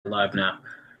live now.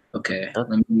 Okay, Okay.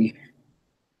 let me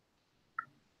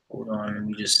hold on. Let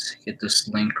me just get this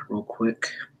link real quick.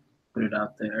 Put it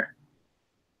out there.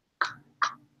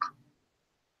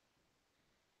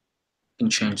 You can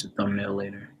change the thumbnail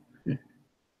later.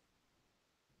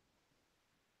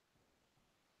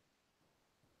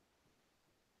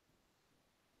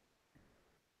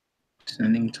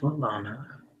 Sending to Alana.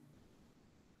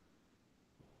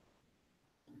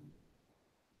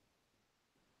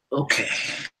 Okay.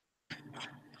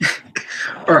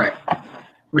 All right.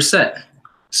 We're set.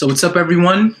 So what's up,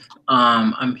 everyone?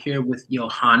 I'm here with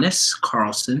Johannes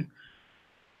Karlsson.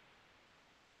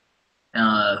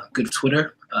 Good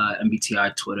Twitter,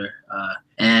 MBTI Twitter,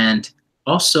 and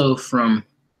also from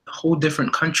a whole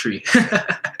different country.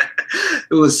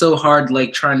 It was so hard,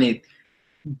 like trying to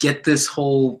get this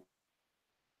whole,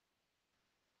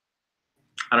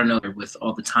 I don't know, with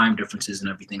all the time differences and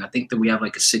everything. I think that we have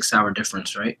like a 6-hour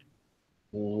difference, right?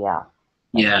 Yeah.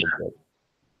 Yeah.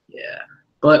 Yeah.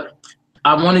 But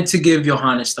I wanted to give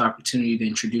Johannes the opportunity to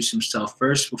introduce himself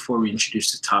first before we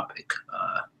introduce the topic.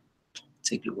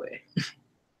 Take it away.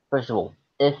 First of all,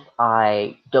 if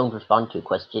I don't respond to a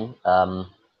question, the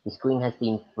screen has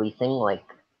been freezing like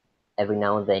every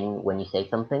now and then when you say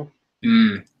something.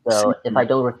 So if I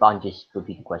don't respond, just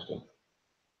repeat the question.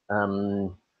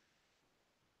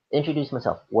 Introduce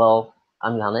myself. Well,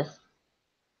 I'm Johannes.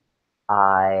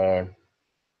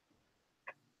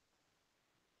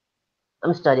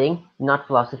 I'm studying, not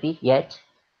philosophy yet,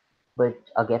 but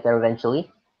I'll get there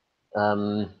eventually.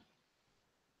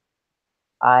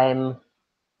 I'm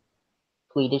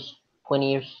Swedish,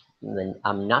 20 years.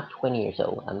 I'm not 20 years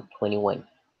old. I'm 21.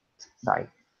 Sorry.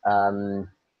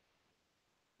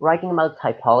 Writing about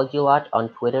typology a lot on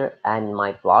Twitter and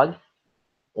my blog.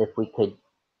 If we could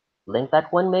link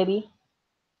that one maybe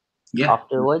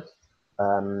afterwards.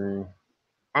 And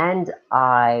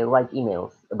I write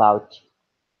emails about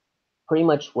pretty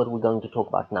much what we're going to talk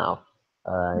about now.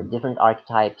 Different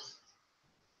archetypes,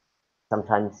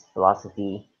 sometimes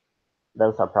philosophy.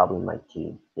 Those are probably my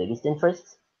two biggest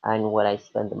interests and what I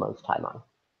spend the most time on.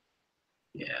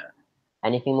 Yeah.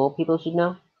 Anything more people should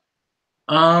know?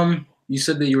 You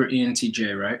said that you were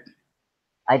ENTJ, right?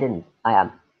 I didn't. I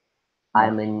am.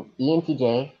 I'm an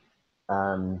ENTJ.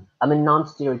 I'm a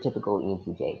non-stereotypical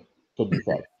ENTJ, should be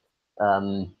said.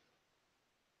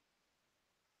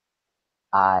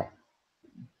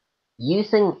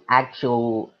 Using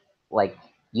actual like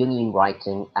Jungian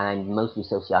writing and mostly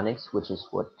socionics, which is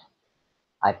what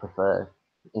I prefer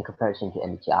in comparison to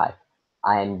MBTI,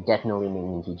 I am definitely an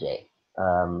ENTJ.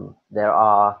 There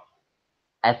are,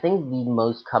 I think the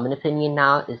most common opinion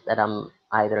now is that I'm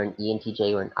either an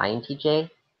ENTJ or an INTJ.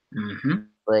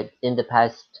 But in the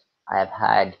past, I have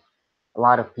had a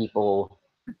lot of people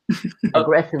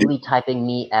aggressively typing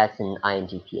me as an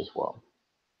INTP as well.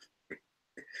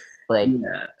 But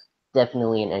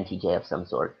definitely an NTJ of some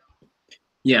sort.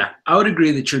 Yeah, I would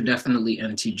agree that you're definitely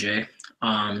NTJ.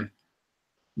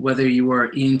 Whether you are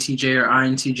ENTJ or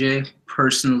INTJ,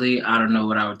 personally, I don't know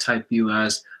what I would type you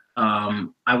as.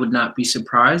 I would not be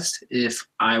surprised if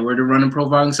I were to run a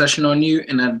profiling session on you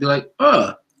and I'd be like,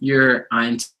 oh, you're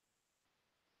INTJ.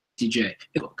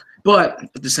 But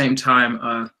at the same time,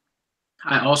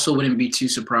 I also wouldn't be too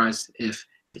surprised if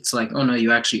it's like, oh no,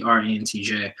 you actually are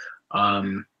ENTJ,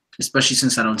 especially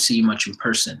since I don't see you much in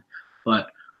person.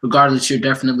 But regardless, you're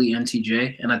definitely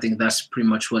NTJ, and I think that's pretty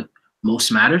much what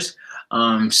most matters.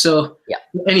 So yeah.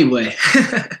 Anyway,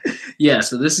 yeah,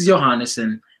 so this is Johannes,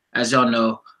 and as y'all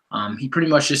know, he pretty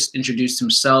much just introduced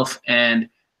himself, and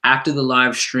after the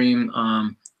live stream,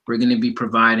 we're going to be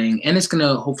providing, and it's going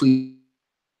to hopefully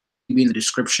be in the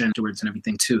description afterwards and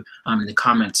everything too, in the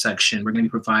comment section. We're going to be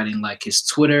providing like his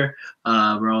Twitter.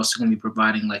 We're also going to be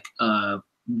providing like a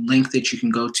link that you can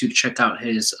go to check out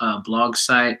his blog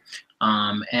site.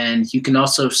 And you can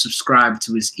also subscribe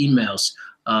to his emails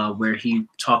where he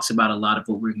talks about a lot of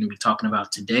what we're going to be talking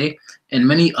about today and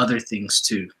many other things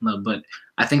too. But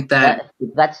I think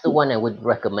that's the one I would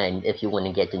recommend if you want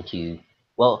to get into,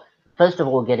 well, first of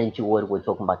all, get into what we're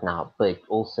talking about now, but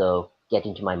also get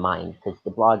into my mind, because the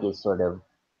blog is sort of,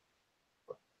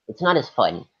 it's not as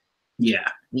fun. Yeah.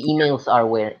 The emails are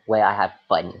where I have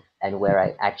fun and where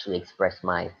I actually express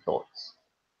my thoughts.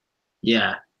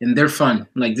 Yeah, and they're fun.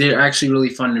 Like, they're actually really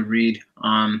fun to read.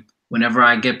 Whenever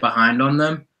I get behind on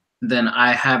them, then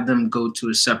I have them go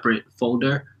to a separate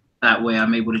folder. That way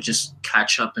I'm able to just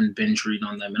catch up and binge read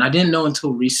on them. And I didn't know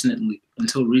until recently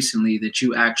that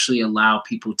you actually allow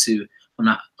people to, well,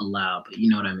 not allow, but you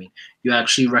know what I mean. You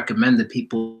actually recommend that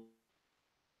people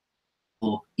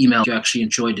email you actually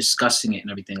enjoy discussing it and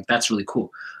everything. That's really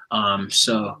cool.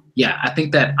 So yeah, I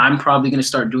think that I'm probably going to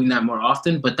start doing that more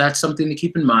often, but that's something to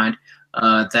keep in mind,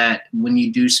 that when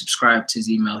you do subscribe to his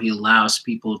email, he allows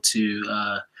people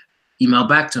to email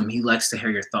back to him. He likes to hear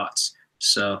your thoughts.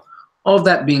 So all of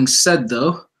that being said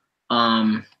though,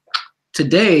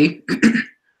 today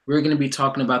we're going to be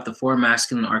talking about the four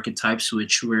masculine archetypes,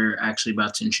 which we're actually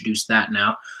about to introduce that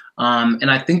now.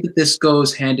 And I think that this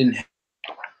goes hand in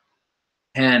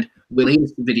hand with the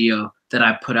latest video that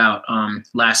I put out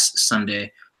last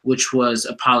Sunday, which was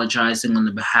apologizing on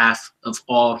the behalf of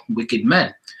all wicked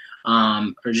men,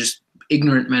 or just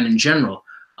ignorant men in general.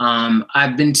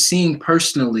 I've been seeing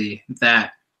personally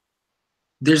that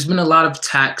there's been a lot of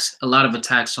attacks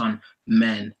on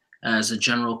men as a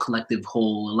general collective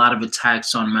whole, a lot of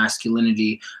attacks on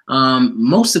masculinity,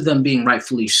 most of them being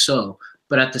rightfully so.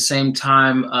 But at the same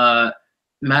time,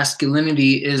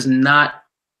 masculinity is not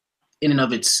in and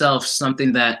of itself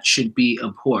something that should be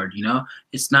abhorred, you know?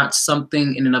 It's not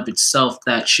something in and of itself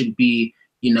that should be,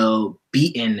 you know,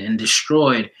 beaten and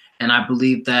destroyed. And I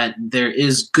believe that there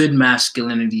is good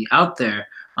masculinity out there,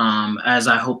 as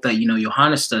I hope that, you know,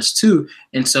 Johannes does too.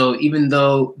 And so even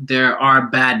though there are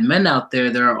bad men out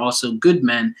there, there are also good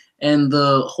men. And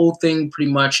the whole thing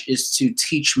pretty much is to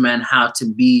teach men how to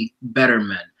be better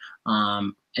men.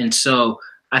 And so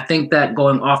I think that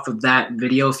going off of that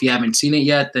video, if you haven't seen it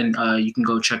yet, then you can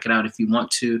go check it out if you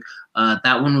want to.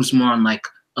 That one was more on like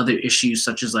other issues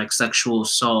such as like sexual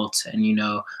assault and, you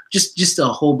know, just a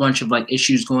whole bunch of like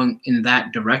issues going in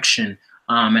that direction,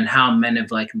 and how men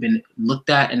have like been looked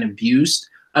at and abused.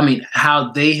 I mean,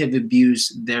 how they have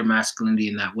abused their masculinity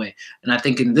in that way. And I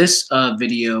think in this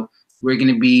video, we're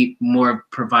going to be more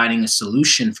providing a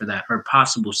solution for that, or a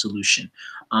possible solution.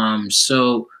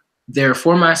 So there are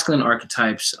four masculine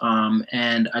archetypes,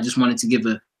 and I just wanted to give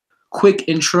a quick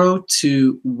intro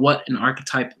to what an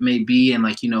archetype may be, and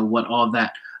like, you know, what all of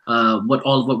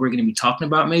what we're going to be talking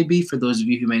about may be, for those of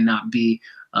you who may not be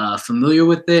familiar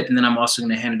with it. And then I'm also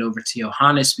going to hand it over to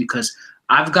Johannes, because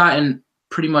I've gotten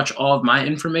pretty much all of my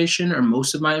information, or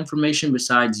most of my information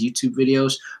besides YouTube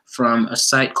videos, from a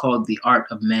site called The Art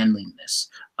of Manliness,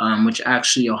 which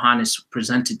actually Johannes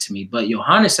presented to me. But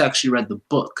Johannes actually read the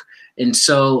book. And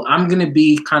so I'm going to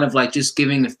be kind of like just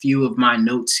giving a few of my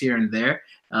notes here and there,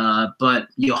 but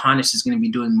Johannes is going to be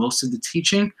doing most of the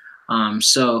teaching.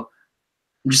 So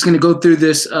I'm just going to go through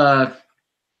this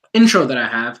intro that I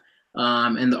have.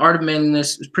 And the Art of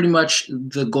Manliness is pretty much,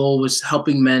 the goal was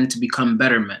helping men to become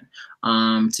better men.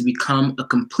 To become a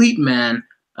complete man,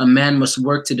 a man must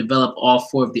work to develop all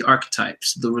four of the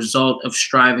archetypes. The result of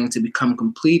striving to become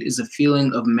complete is a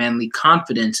feeling of manly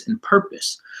confidence and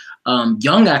purpose.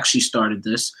 Jung actually started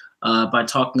this by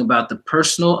talking about the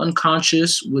personal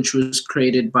unconscious, which was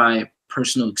created by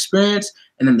personal experience,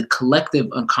 and then the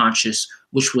collective unconscious,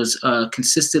 which was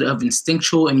consisted of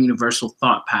instinctual and universal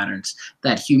thought patterns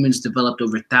that humans developed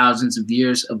over thousands of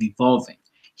years of evolving.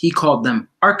 He called them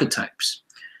archetypes.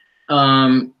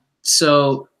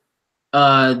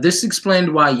 This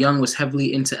explained why Jung was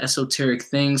heavily into esoteric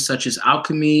things such as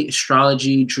alchemy,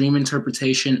 astrology, dream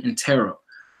interpretation, and tarot.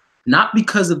 Not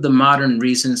because of the modern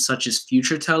reasons such as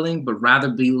future telling, but rather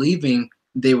believing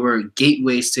they were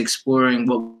gateways to exploring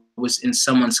what was in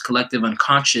someone's collective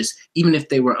unconscious, even if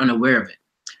they were unaware of it.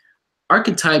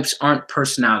 Archetypes aren't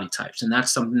personality types, and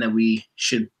that's something that we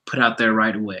should put out there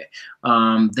right away.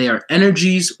 They are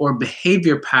energies or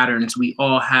behavior patterns we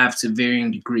all have to varying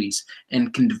degrees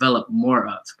and can develop more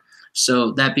of.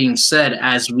 So that being said,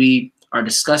 as we are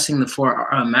discussing the four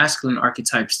masculine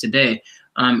archetypes today,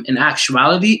 in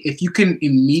actuality, if you can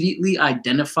immediately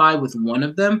identify with one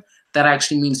of them, that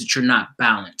actually means that you're not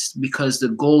balanced, because the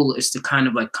goal is to kind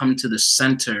of like come to the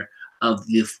center of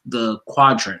the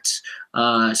quadrants,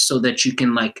 so that you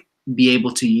can like be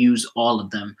able to use all of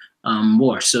them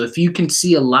more. So if you can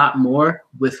see a lot more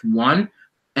with one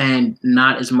and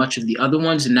not as much of the other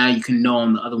ones, and now you can know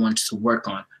on the other ones to work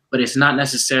on. But it's not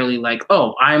necessarily like,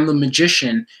 oh, I'm the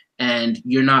magician, and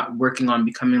you're not working on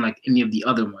becoming like any of the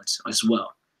other ones as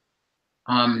well.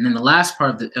 And then the last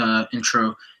part of the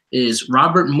intro is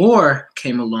Robert Moore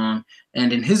came along,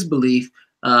 and in his belief,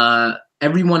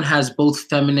 everyone has both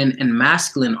feminine and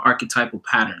masculine archetypal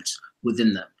patterns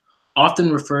within them,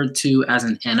 often referred to as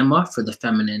an anima for the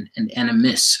feminine and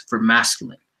animus for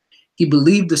masculine. He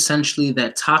believed essentially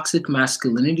that toxic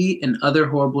masculinity and other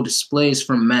horrible displays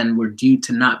from men were due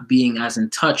to not being as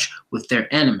in touch with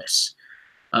their animus,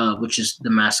 which is the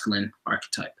masculine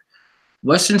archetype.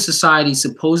 Western society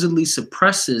supposedly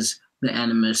suppresses the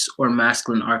animus or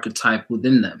masculine archetype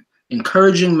within them,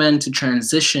 encouraging men to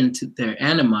transition to their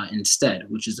anima instead,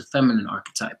 which is the feminine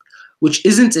archetype, which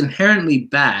isn't inherently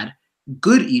bad,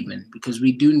 good even, because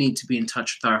we do need to be in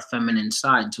touch with our feminine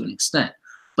side to an extent,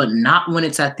 but not when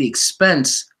it's at the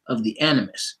expense of the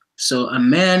animus. So a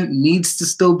man needs to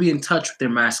still be in touch with their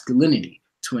masculinity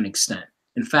to an extent.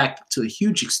 In fact, to a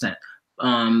huge extent.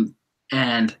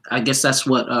 And I guess that's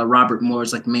what Robert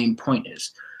Moore's like main point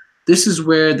is. This is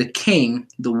where the king,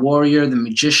 the warrior, the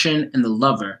magician, and the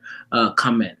lover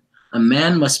come in. A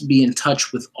man must be in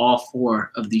touch with all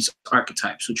four of these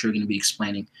archetypes, which we're going to be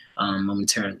explaining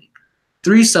momentarily.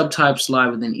 3 subtypes lie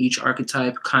within each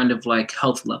archetype, kind of like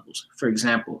health levels. For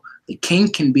example, the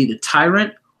king can be the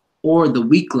tyrant, or the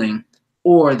weakling,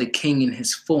 or the king in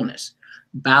his fullness.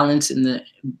 Balance in the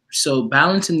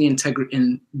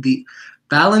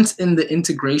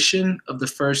integration of the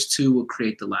first 2 will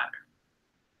create the latter.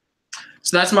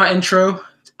 So that's my intro.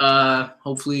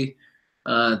 Hopefully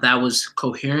that was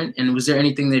coherent. And was there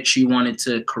anything that you wanted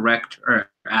to correct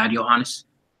or add, Johannes?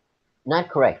 Not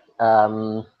correct.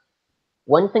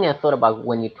 One thing I thought about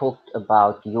when you talked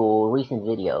about your recent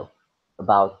video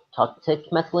about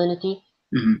toxic masculinity,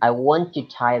 I want to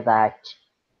tie that,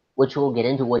 which we'll get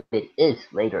into what it is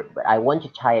later, but I want to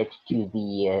tie it to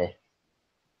the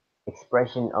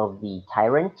expression of the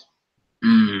tyrant,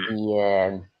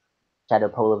 the shadow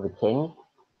pole of the king,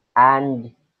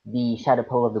 and the shadow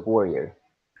pole of the warrior,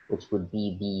 which would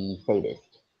be the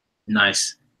sadist.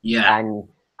 Nice. Yeah. And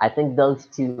I think those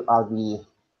 2 are the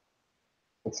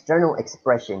external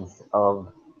expressions of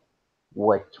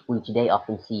what we today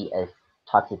often see as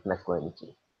toxic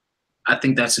masculinity. I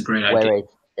think that's a great idea. Whereas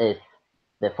if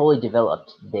they're fully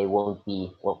developed, they won't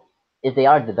be, well, if they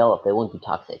are developed, they won't be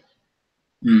toxic.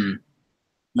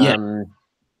 Yeah.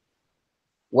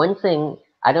 One thing,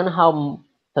 I don't know how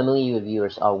familiar your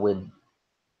viewers are with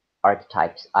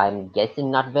archetypes. I'm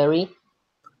guessing not very.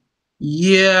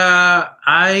 Yeah,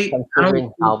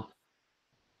 considering how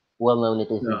well known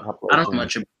it is in population I don't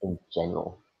much in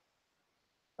general.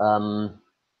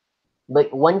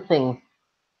 But one thing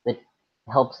that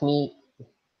helped me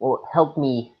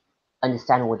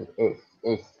understand what it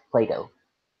is Plato.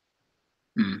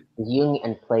 Jung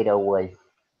and Plato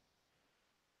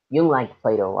Jung liked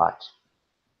Plato a lot.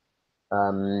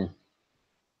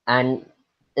 And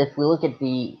if we look at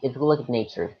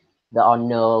nature, there are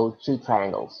no true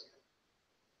triangles.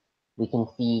 We can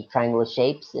see triangular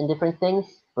shapes in different things,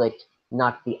 but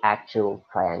not the actual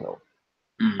triangle.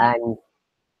 And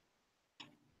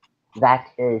that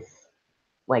is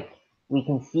like, we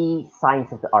can see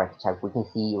signs of the archetype, we can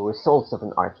see results of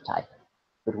an archetype,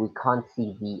 but we can't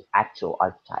see the actual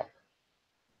archetype.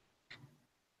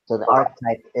 So the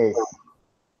archetype is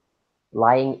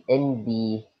lying in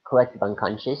the collective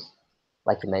unconscious,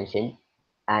 like you mentioned,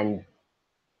 and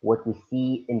what we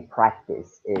see in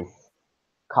practice is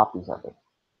copies of it.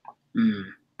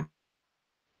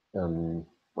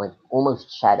 Like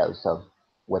almost shadows of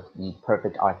what the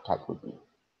perfect archetype would be.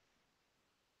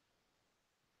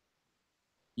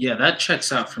 Yeah, that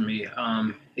checks out for me.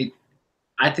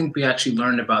 I think we actually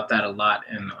learned about that a lot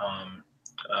in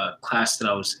class that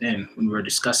I was in when we were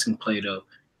discussing Plato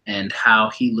and how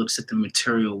he looks at the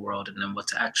material world and then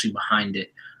what's actually behind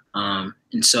it. And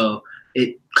so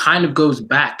it kind of goes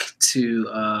back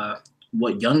to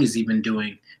what Jung is even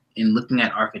doing in looking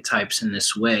at archetypes in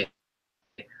this way.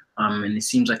 And it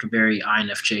seems like a very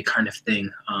INFJ kind of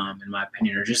thing, in my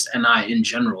opinion, or just NI in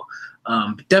general.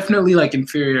 But definitely like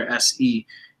inferior SE.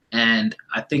 And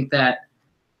I think that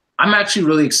I'm actually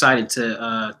really excited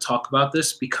to talk about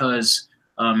this because,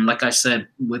 like I said,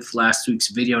 with last week's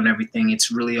video and everything,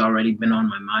 it's really already been on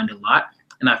my mind a lot.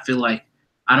 And I feel like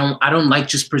I don't like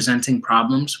just presenting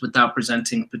problems without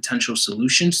presenting potential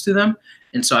solutions to them.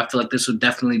 And so I feel like this would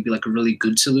definitely be like a really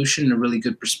good solution, a really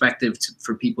good perspective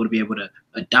for people to be able to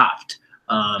adopt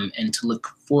and to look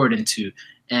forward into.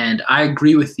 And I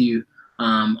agree with you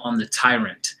on the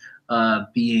tyrant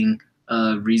being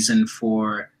a reason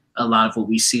for a lot of what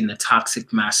we see in the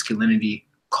toxic masculinity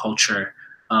culture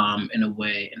in a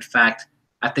way. In fact,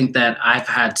 I think that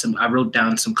I wrote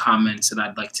down some comments that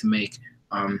I'd like to make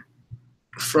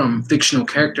from fictional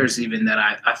characters even that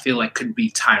I feel like could be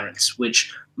tyrants,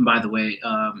 which, by the way,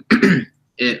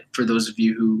 for those of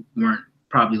you who weren't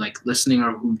probably like listening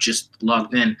or who just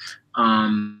logged in,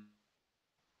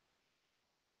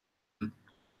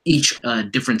 each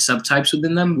different subtypes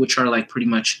within them, which are like pretty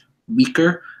much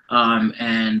weaker,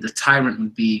 and the tyrant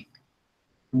would be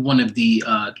one of the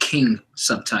king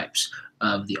subtypes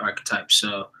of the archetype,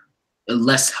 so a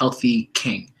less healthy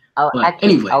king.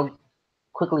 Anyway, I'll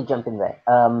quickly jump in there.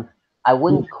 I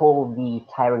wouldn't call the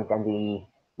tyrant and the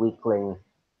weakling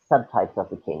subtypes of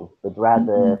the king, but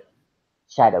rather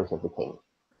shadows of the king.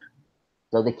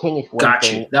 So the king is one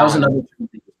thing. That was another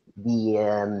thing.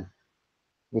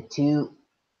 the two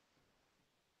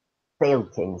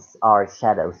failed kings are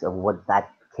shadows of what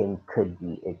that king could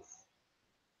be.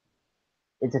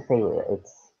 It's a failure.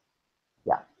 It's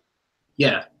yeah.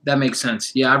 Yeah, that makes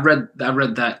sense. Yeah, I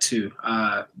read that too.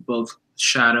 Both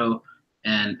shadow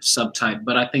and subtype,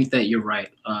 but I think that you're right.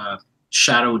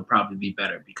 Shadow would probably be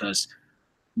better because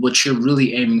what you're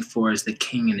really aiming for is the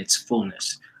king in its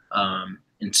fullness.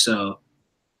 And so,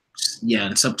 yeah,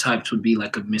 and subtypes would be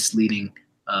like a misleading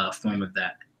form of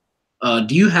that.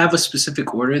 Do you have a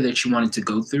specific order that you wanted to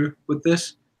go through with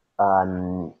this?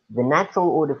 The natural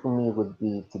order for me would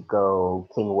be to go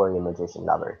King, Warrior, Magician,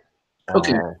 Lover,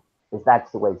 Okay. because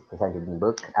that's the way it's presented in the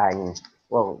book, and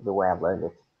well, the way I've learned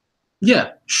it.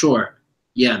 Yeah, sure.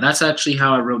 Yeah, that's actually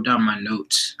how I wrote down my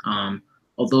notes.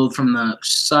 Although from the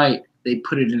site they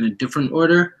put it in a different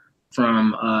order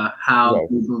from how Yes,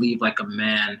 we believe like a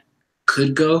man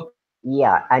could go.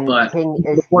 yeah, and But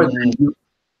before then,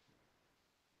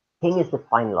 King is the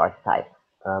final archetype.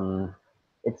 Um,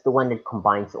 it's the one that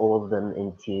combines all of them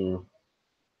into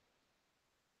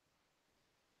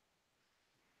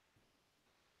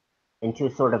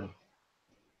a sort of.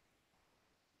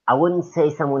 I wouldn't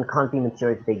say someone can't be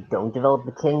mature if they don't develop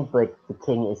the king, but the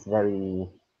king is very.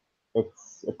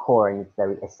 It's a core and it's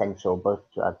very essential both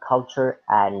to our culture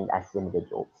and as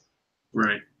individuals.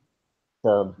 right?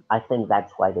 So I think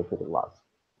that's why they put it last.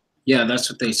 Yeah, that's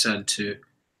what they said too.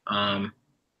 Um,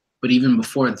 but even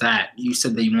before that, you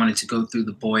said that you wanted to go through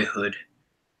the boyhood.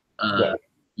 Uh, Yes.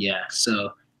 yeah,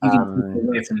 so you can take it Um,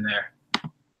 away from there.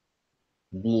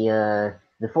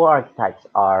 the four archetypes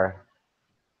are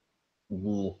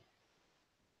the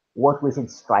what we should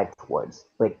strive towards.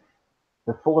 But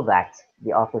before that,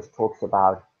 the author talks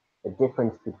about the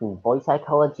difference between boy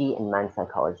psychology and man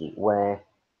psychology, where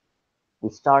we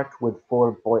start with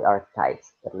four boy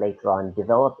archetypes that later on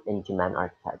develop into man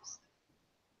archetypes.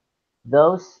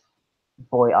 Those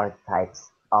boy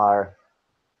archetypes are,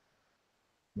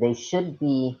 they should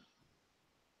be,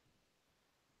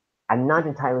 I'm not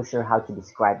entirely sure how to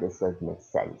describe this so it makes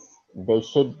sense. They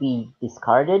should be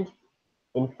discarded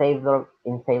in favor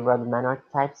of the man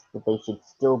archetypes, but they should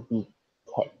still be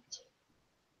kept.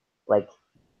 Like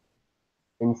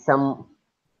in some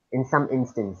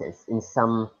instances, in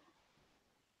some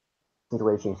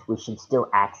situations, we should still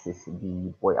access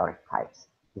the boy archetypes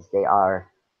because they are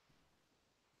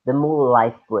the more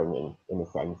life bringing in a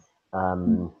sense.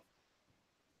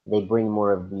 They bring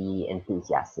more of the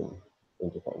enthusiasm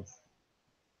into things.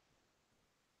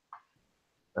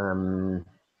 Um,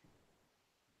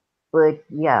 but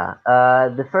yeah,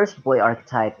 the first boy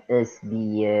archetype is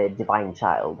the divine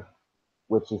child,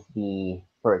 which is the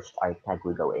first archetype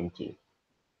we go into.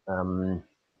 Um,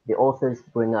 the authors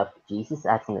bring up Jesus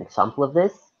as an example of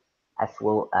this, as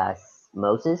well as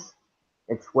Moses.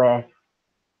 It's where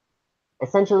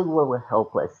essentially where we're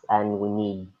helpless and we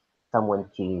need someone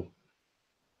to.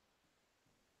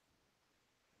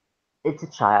 It's a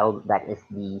child that is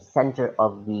the center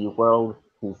of the world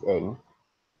he's in,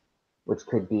 which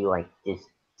could be like just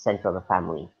center of a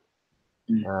family.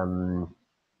 Mm. Um,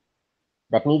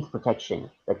 that needs protection.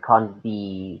 That can't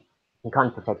be. He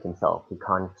can't protect himself. He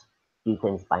can't do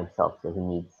things by himself. So he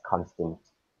needs constant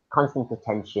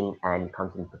attention and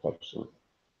constant protection.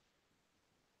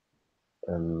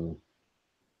 Um,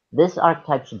 this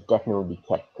archetype should definitely be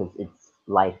kept because it's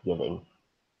life-giving.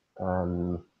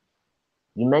 Um,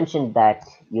 you mentioned that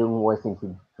Jung was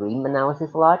into dream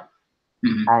analysis a lot,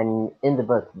 Mhm. and in the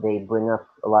book they bring up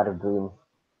a lot of dreams,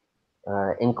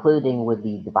 including with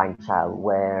the divine child,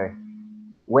 where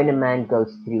when a man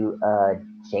goes through a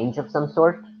change of some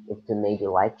sort, it's a major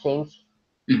life change,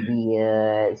 Mhm.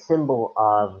 the symbol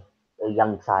of a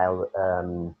young child,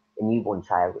 a newborn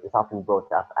child, is often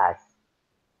brought up as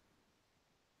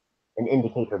an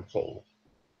indicator of change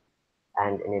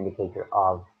and an indicator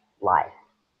of life.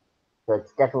 So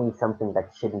it's definitely something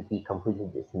that shouldn't be completely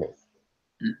dismissed.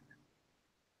 Mm.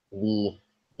 The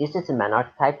just as the man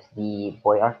archetypes, the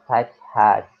boy archetypes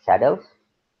have shadows,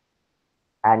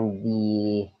 and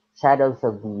the shadows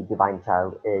of the divine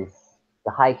child is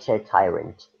the high chair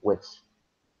tyrant, which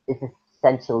is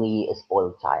essentially a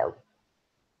spoiled child.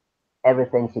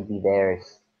 Everything should be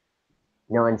theirs.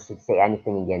 No one should say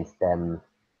anything against them.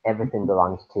 Everything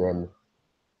belongs to him,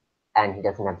 and he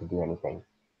doesn't have to do anything.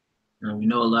 We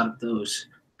know a lot of those.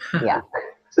 Yeah,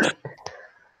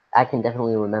 I can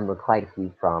definitely remember quite a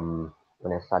few from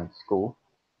when I started school.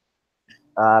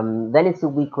 Then it's the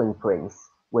weakling prince,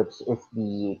 which is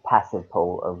the passive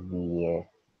pole of the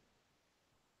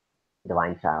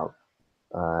divine child.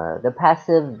 The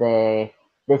passive, they're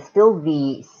still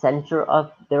the center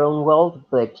of their own world,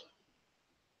 but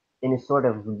in a sort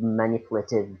of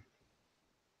manipulative.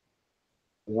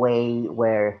 way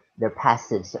where they're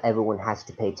passive, so everyone has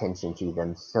to pay attention to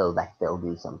them so that they'll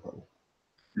do something.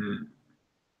 Mm.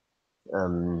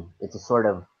 It's a sort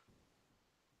of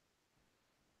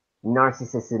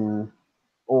narcissism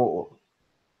or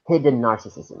hidden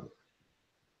narcissism.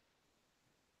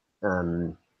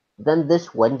 Then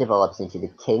this one develops into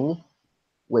the king,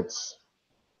 which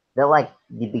they're like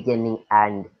the beginning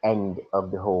and end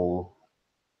of the whole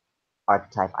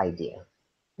archetype idea.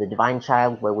 The divine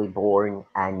child, where we're born,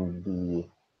 and the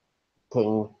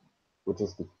king, which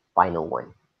is the final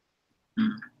one.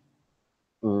 Mm.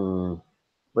 Mm,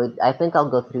 but I think I'll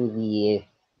go through the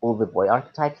all the boy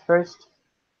archetypes first,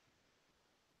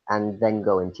 and then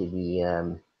go into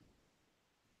the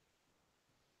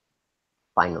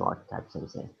final archetypes. I'm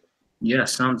saying. Yeah,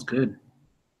 sounds good.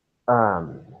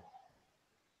 Um,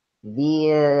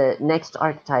 the next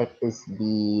archetype is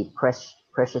the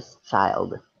precious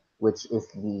child, which is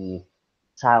the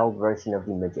child version of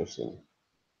the magician.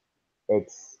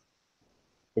 It's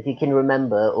if you can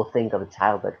remember or think of a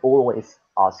child that always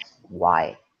asks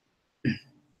why,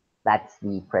 that's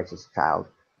the precious child.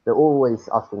 They're always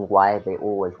asking why, they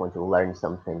always want to learn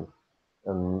something.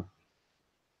 Um,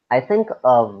 I think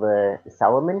of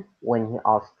Solomon when he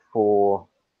asked for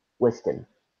wisdom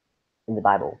in the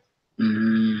Bible,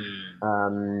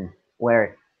 Mm.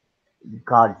 where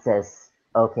God says,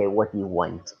 okay, what do you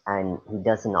want? And he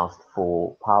doesn't ask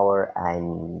for power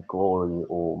and glory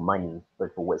or money,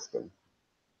 but for wisdom.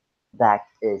 That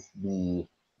is the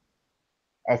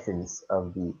essence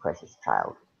of the precious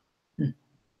child, Mm.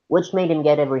 which made him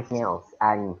get everything else.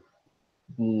 And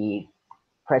the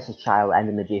precious child and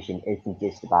the magician isn't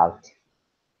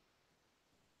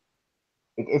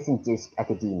just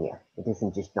academia, it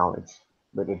isn't just knowledge,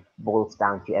 but it boils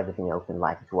down to everything else in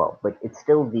life as well. But it's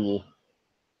still the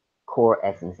core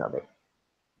essence of it.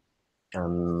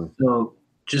 Um, So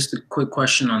just a quick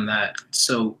question on that.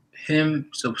 So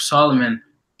Solomon,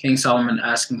 King Solomon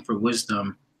asking for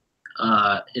wisdom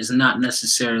is not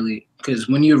necessarily because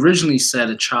when you originally said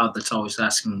a child that's always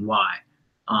asking why,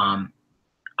 um,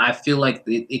 I feel like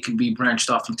it could be branched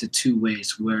off into two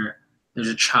ways where there's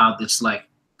a child that's like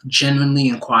genuinely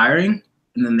inquiring,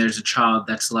 and then there's a child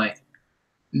that's like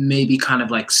maybe kind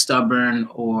of like stubborn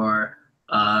or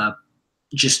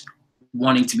just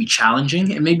wanting to be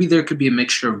challenging. And maybe there could be a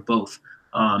mixture of both.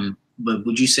 But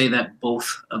would you say that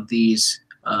both of these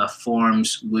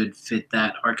forms would fit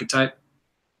that archetype?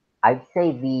 I'd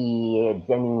say the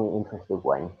genuinely interested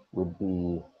one would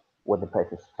be what the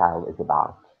precious child is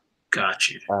about. Got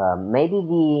you. Maybe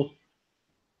the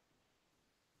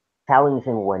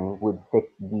challenging one would fit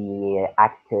the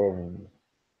active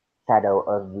shadow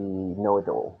of the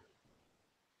know-it-all,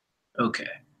 Okay.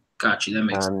 Got you. That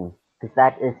makes because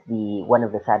that is the one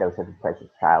of the shadows of the precious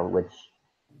child, which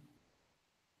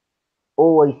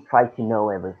always tries to know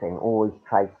everything, always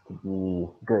tries to be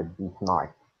good, be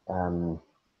smart, um,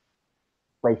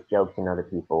 plays jokes on other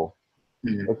people.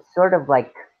 mm, It's sort of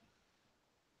like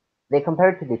they compare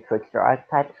it to the trickster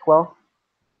archetype as well,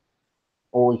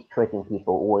 always tricking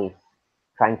people, always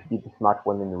trying to be the smart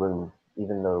one in the room,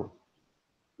 even though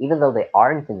they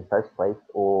aren't in the first place,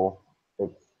 or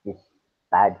it's just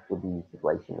bad for the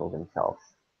situation or themselves.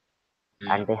 mm.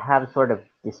 And they have sort of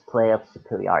display of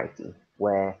superiority,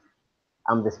 where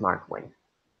I'm the smart one,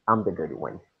 I'm the good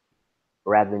one,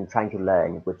 rather than trying to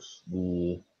learn, which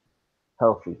the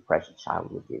healthy, precious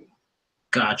child would do.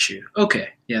 Got you. Okay.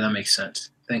 Yeah, that makes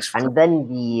sense. Thanks for And then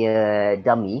the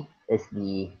dummy is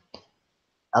the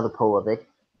other pole of it,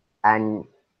 and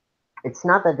it's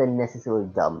not that they're necessarily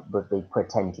dumb, but they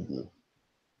pretend to be.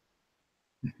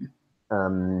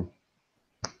 Um,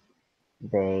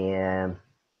 they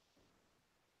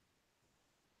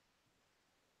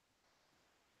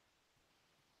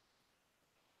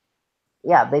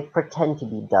yeah, they pretend to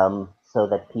be dumb so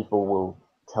that people will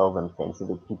tell them things, so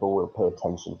that people will pay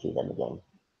attention to them again.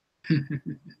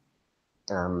 clarifying.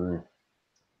 Um,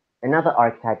 Another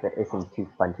archetype that isn't too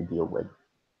fun to deal with.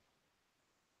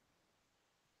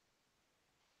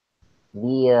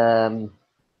 The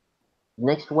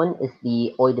next one is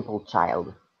the Oedipal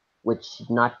child, which should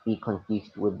not be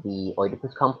confused with the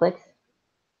Oedipus complex,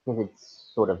 because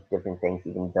it's sort of different things,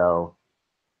 even though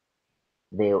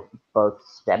they both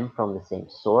stem from the same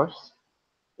source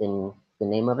in the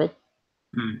name of it.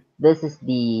 Mm. This is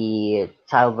the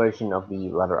child version of the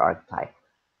lover archetype,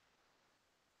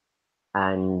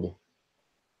 and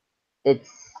it's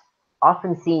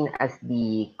often seen as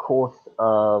the cause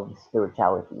of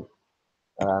spirituality.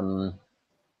 Um,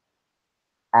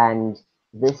 and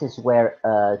this is where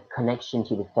a connection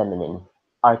to the feminine,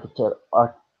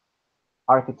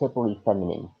 archetypally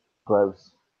feminine,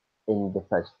 grows. in the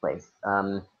first place.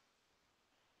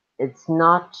 It's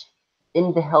not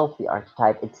in the healthy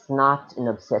archetype. It's not an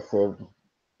obsessive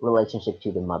relationship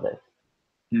to the mother,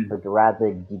 Mm. but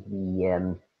rather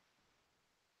the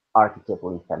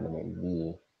archetypally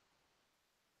feminine,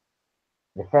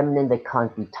 the feminine that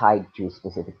can't be tied to a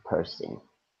specific person.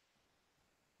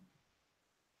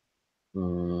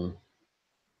 Mm.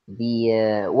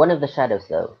 The one of the shadows,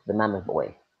 though, the mammoth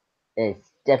boy, is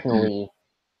Mm. definitely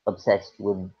obsessed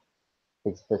with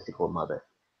his physical mother,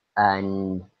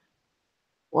 and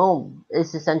well,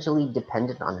 is essentially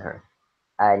dependent on her,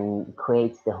 and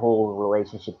creates the whole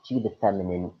relationship to the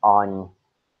feminine on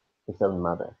his own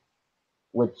mother,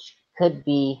 which could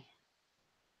be,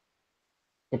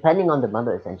 depending on the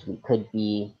mother, essentially, could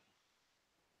be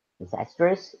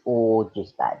disastrous or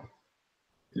just bad.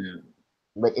 Mm.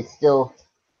 But it's still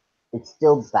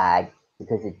bad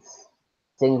because it's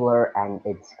singular and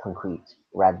it's concrete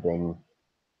rather than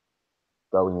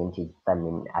going into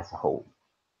feminine as a whole.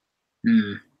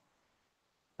 Mm.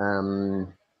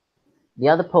 Um, the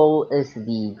other pole is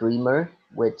the dreamer,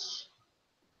 which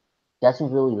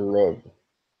doesn't really live.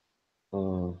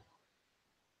 Mm,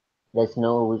 there's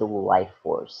no real life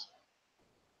force,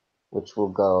 which will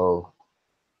go.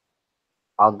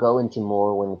 I'll go into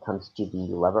more when it comes to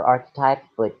the lover archetype,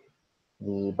 but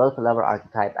the both the lover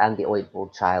archetype and the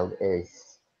oidipal child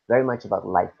is very much about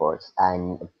life force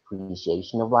and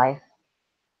appreciation of life.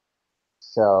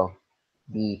 So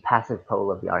the passive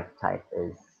pole of the archetype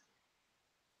is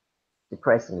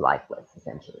depressed and lifeless,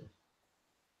 essentially.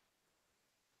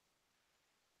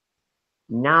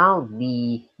 Now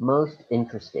the most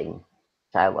interesting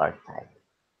child archetype.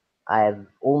 I've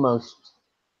almost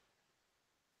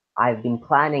I've been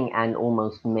planning and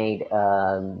almost made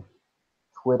a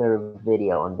Twitter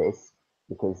video on this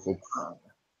because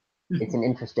it's an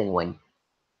interesting one.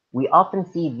 We often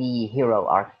see the hero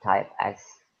archetype as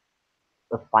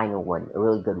a final one, a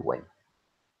really good one.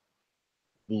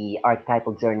 The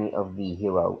archetypal journey of the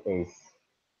hero is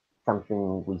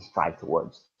something we strive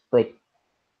towards. But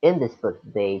in this book,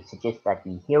 they suggest that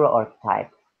the hero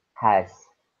archetype has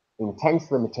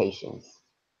intense limitations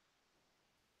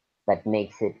that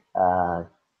makes it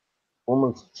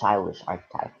almost childish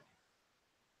archetype.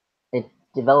 It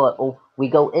we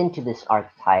go into this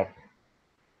archetype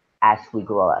as we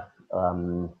grow up,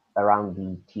 around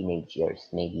the teenage years,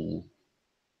 maybe,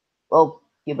 well,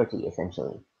 puberty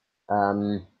essentially.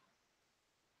 Um,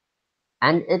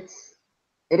 and it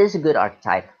is a good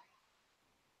archetype.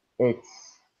 It's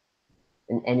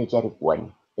an energetic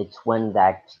one. It's one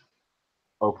that,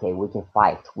 okay, we can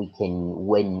fight, we can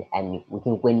win, and we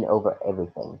can win over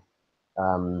everything.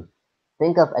 Um,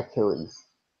 think of Achilles,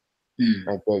 Mm.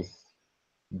 like this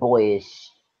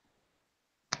boyish,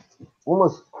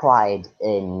 almost pride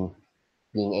in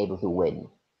being able to win.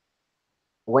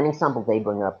 One example they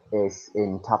bring up is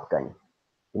in Top Gun,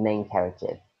 the main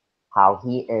character, how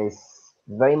he is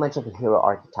very much of a hero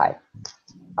archetype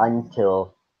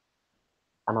until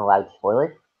I'm allowed to spoil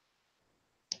it.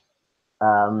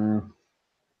 Um,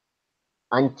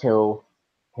 until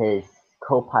his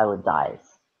co-pilot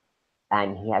dies,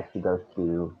 and he has to go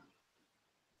through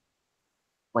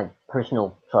like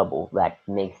personal trouble that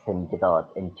makes him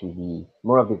develop into the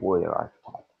more of the warrior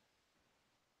archetype.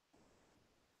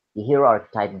 The hero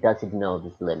archetype doesn't know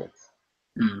these limits.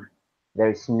 Mm.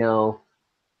 There's no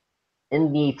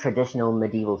In the traditional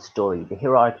medieval story, the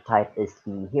hero archetype is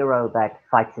the hero that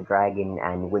fights a dragon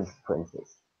and wins the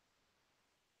princess.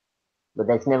 But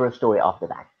there's never a story after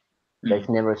that. Mm. There's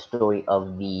never a story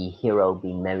of the hero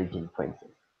being married to the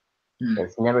princess. Mm.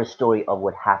 There's never a story of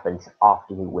what happens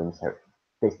after he wins her,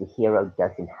 because the hero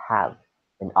doesn't have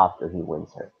an after he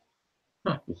wins her.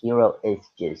 Huh. The hero is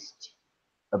just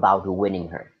about winning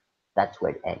her. That's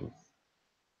where it ends.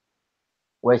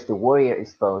 Whereas the warrior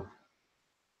is both,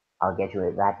 I'll get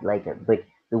to that later, but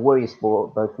the warrior is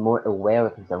both more aware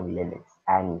of his own limits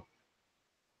and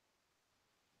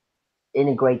in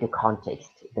a greater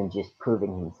context than just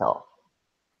proving himself.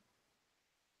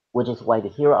 Which is why the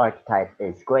hero archetype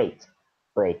is great,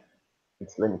 but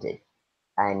it's limited.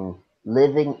 And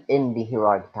living in the hero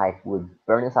archetype would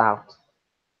burn us out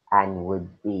and would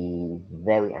be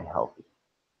very unhealthy.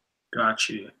 Got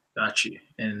you. Got you.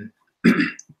 And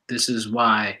this is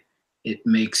why it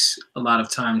makes a lot of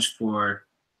times for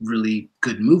really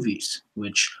good movies,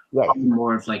 which Yes, are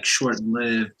more of like short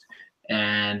lived.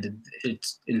 And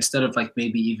it's instead of like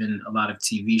maybe even a lot of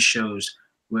TV shows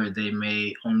where they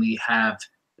may only have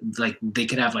like they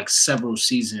could have like several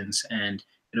seasons and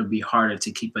it'll be harder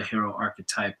to keep a hero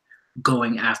archetype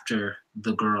going after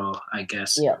the girl, I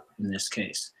guess, yeah. in this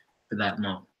case, for that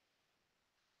long.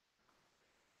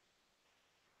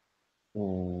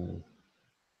 Mm,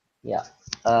 yeah.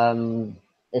 Um,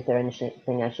 is there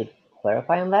anything I should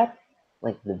clarify on that?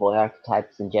 Like the boy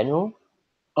archetypes in general?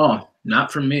 Oh,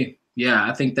 not for me. Yeah,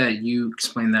 I think that you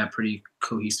explained that pretty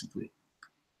cohesively.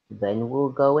 Then we'll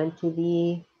go into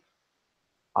the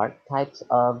archetypes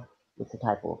of, what's the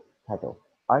title?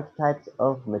 Archetypes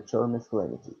of mature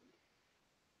masculinity.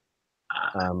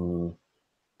 Uh, Um,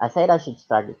 I said I should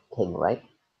start with king, right?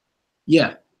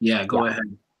 yeah, yeah, Yeah. go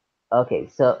ahead. Okay,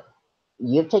 so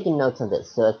you've taken notes on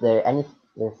this. So if there's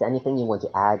anything you want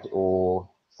to add or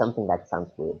something that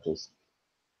sounds weird, just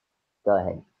go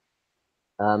ahead.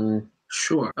 Um,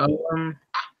 Sure.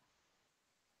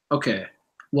 Okay.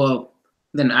 Well,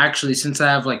 then actually, since I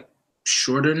have like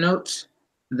shorter notes,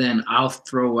 then I'll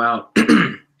throw out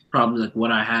probably like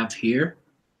what I have here,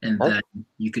 and okay, then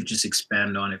you could just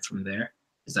expand on it from there.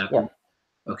 Is that yeah, cool?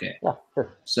 Okay. yeah,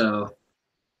 sure. So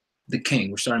the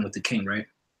king. We're starting with the king, right?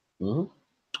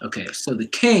 Mm-hmm. Okay. So the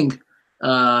king.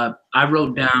 I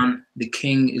wrote down the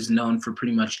king is known for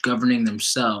pretty much governing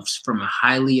themselves from a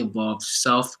highly evolved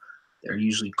self. They're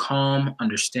usually calm,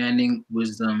 understanding,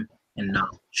 wisdom, and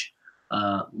knowledge.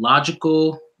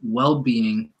 Logical,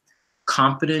 well-being,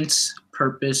 competence,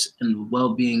 purpose, and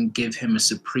well-being give him a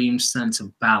supreme sense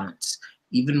of balance,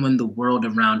 even when the world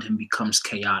around him becomes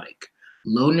chaotic.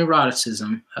 Low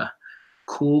neuroticism,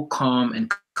 cool, calm,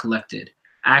 and collected,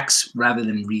 acts rather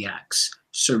than reacts,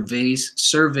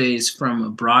 surveys from a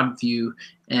broad view,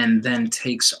 and then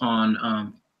takes on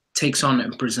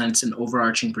and presents an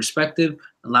overarching perspective,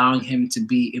 allowing him to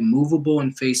be immovable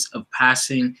in face of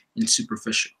passing and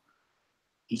superficial.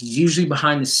 He's usually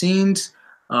behind the scenes,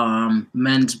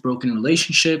 mends broken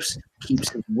relationships, keeps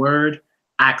his word,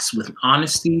 acts with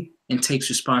honesty, and takes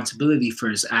responsibility for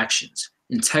his actions.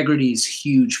 Integrity is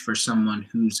huge for someone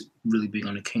who's really big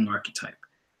on the king archetype.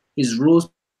 His rules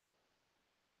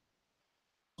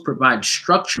provide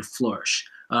structure to flourish,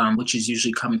 which is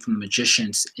usually coming from the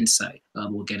magician's insight.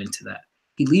 We'll get into that.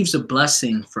 He leaves a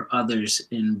blessing for others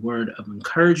in word of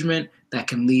encouragement that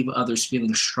can leave others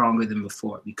feeling stronger than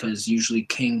before. Because usually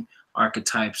king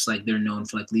archetypes, like they're known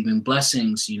for like leaving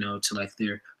blessings, to like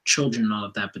their children and all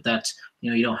of that. But that's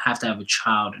you don't have to have a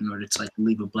child in order to like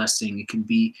leave a blessing. It can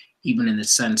be even in the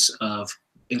sense of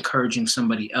encouraging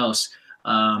somebody else.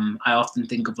 I often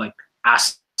think of like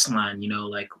Aslan,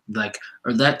 like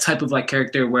or that type of like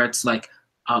character where it's like,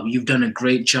 you've done a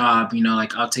great job,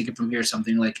 like I'll take it from here,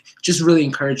 something like just really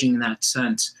encouraging in that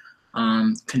sense.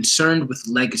 Concerned with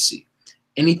legacy,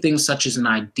 anything such as an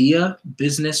idea,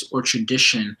 business, or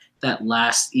tradition that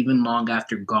lasts even long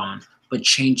after gone, but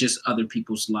changes other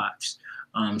people's lives.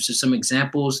 So some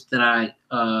examples that I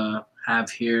have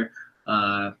here,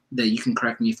 that you can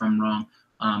correct me if I'm wrong,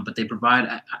 but they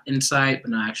provide insight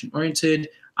but not action oriented.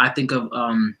 I think of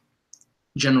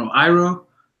General Iroh.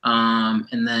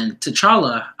 And then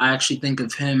T'Challa, I actually think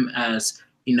of him as,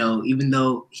 even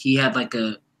though he had like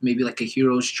maybe like a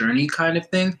hero's journey kind of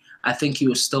thing, I think he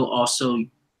was still also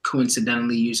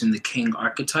coincidentally using the king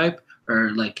archetype,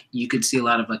 or like you could see a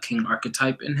lot of a king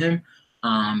archetype in him.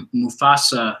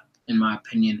 Mufasa, in my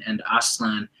opinion, and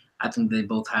Aslan, I think they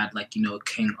both had like, a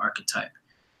king archetype.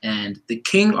 And the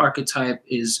king archetype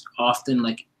is often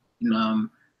like,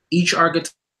 each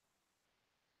archetype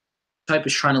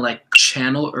is trying to like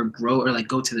channel or grow or like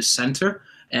go to the center.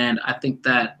 And I think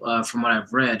that from what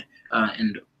I've read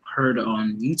and heard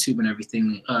on YouTube and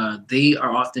everything, they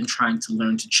are often trying to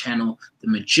learn to channel the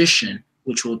magician,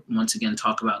 which we'll once again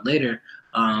talk about later,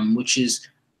 which is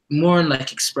more in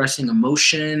like expressing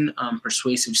emotion,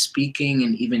 persuasive speaking,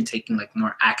 and even taking like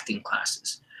more acting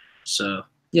classes. So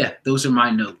yeah, those are my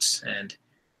notes, and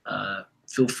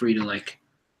feel free to like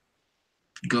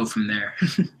go from there.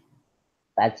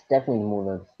 That's definitely more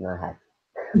notes than I had.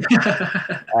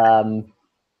 Um,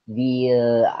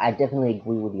 I definitely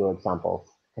agree with your examples.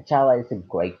 T'Challa is a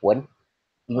great one,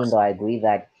 even though Awesome. I agree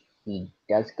that he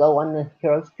does go on the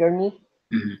hero's journey.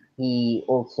 Mhm. He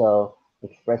also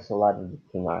expressed a lot of the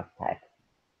king archetype.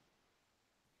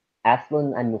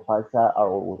 Aslan and Mufasa are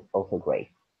also great.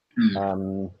 Mhm.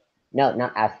 Um, no,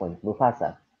 not Aslan,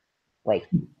 Mufasa. Wait,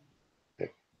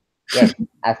 yes,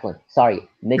 Aslan. Sorry,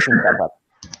 mixing stuff up.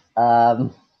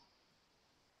 Um,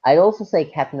 I'd also say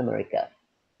Captain America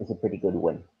is a pretty good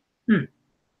one Hmm.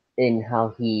 in how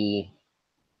he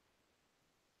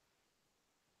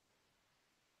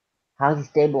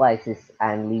stabilizes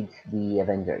and leads the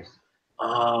Avengers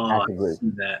Oh, as I a group. see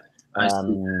that. I see that.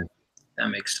 Um, That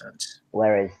makes sense.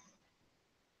 whereas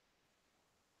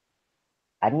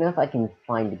I don't know if I can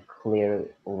find a clear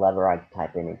lever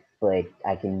archetype in it, but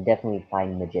I can definitely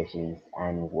find magicians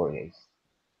and warriors.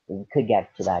 We could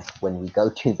get to that when we go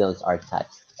to those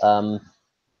archetypes.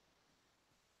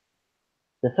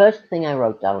 The first thing I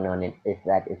wrote down on it is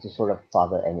that it's a sort of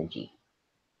father energy.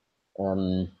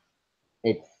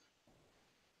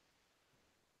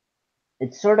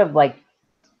 It's sort of like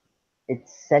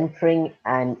it's centering,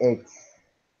 and it's,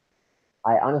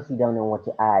 I honestly don't know what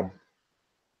to add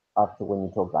after when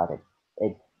you talk about it.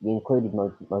 You included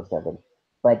most of it,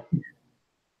 but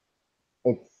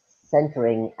it's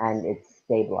centering and it's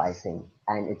stabilizing,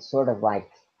 and it's sort of like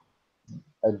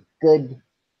a good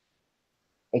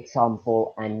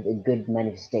example and a good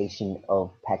manifestation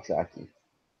of patriarchy,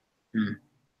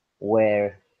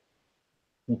 where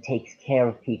he takes care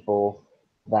of people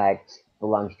that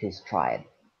belong to his tribe.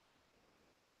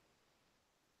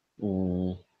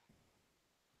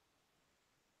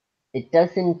 It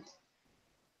doesn't.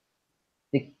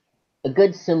 A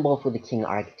good symbol for the king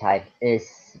archetype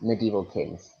is medieval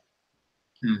kings,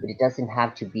 but it doesn't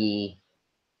have to be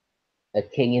a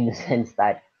king in the sense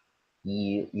that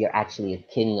you're actually a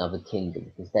king of a kingdom,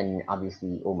 because then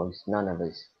obviously almost none of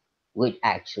us would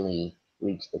actually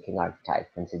reach the king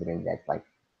archetype, considering that like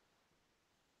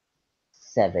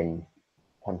 7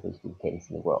 countries with kings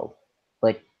in the world.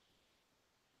 But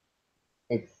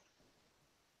it's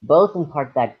both in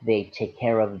part that they take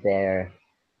care of their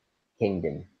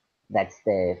kingdom. That's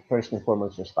the first and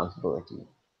foremost responsibility.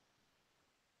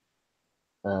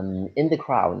 In The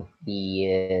Crown,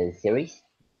 the series,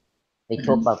 they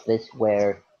talk about this,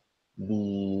 where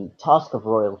the task of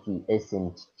royalty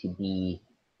isn't to be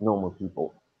normal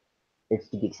people. It's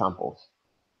to be examples.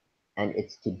 And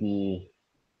it's to be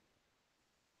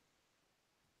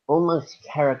almost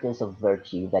characters of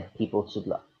virtue that people should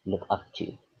look up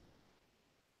to.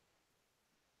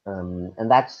 And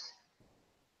that's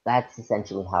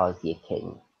essentially how I see a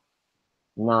king.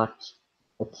 Not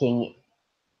a king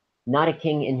not a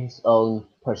king in his own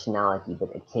personality,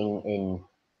 but a king in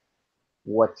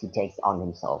what he takes on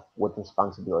himself, what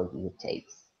responsibility he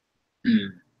takes.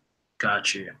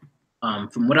 Got you.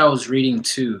 From what I was reading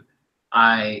too,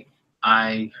 I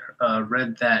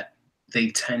read that they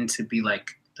tend to be like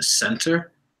the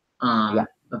center Yeah.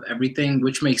 of everything,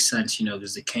 which makes sense, you know,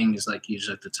 because the king is like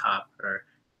usually at the top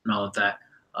and all of that.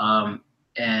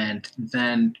 And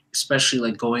then especially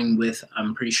like going with,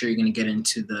 I'm pretty sure you're going to get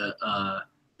into the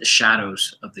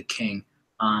shadows of the king.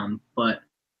 But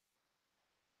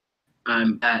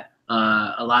that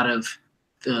a lot of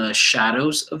the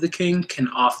shadows of the king can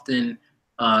often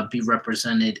be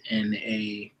represented in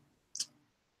a,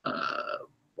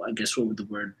 I guess what would the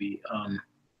word be?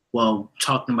 Well,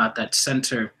 talking about that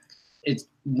center, it's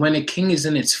when a king is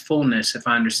in its fullness, if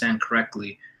I understand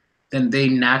correctly, then they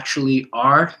naturally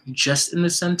are just in the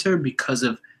center because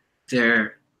of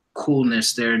their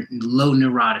coolness, their low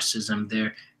neuroticism,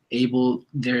 their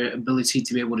ability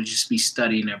to be able to just be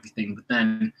studied and everything. But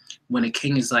then when a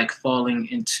king is like falling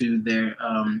into their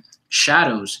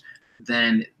shadows,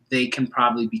 then they can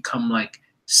probably become like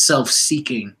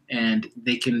self-seeking, and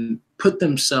they can put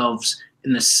themselves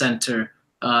in the center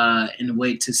in a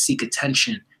way to seek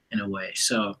attention in a way.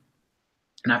 So,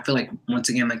 and I feel like once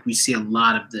again, like we see a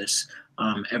lot of this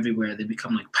everywhere. They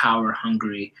become like power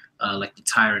hungry, like the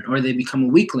tyrant, or they become a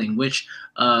weakling. Which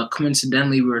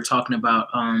coincidentally, we were talking about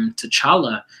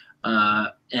T'Challa,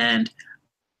 and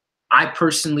I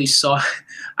personally saw.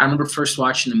 I remember first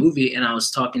watching the movie, and I was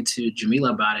talking to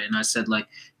Jamila about it, and I said like,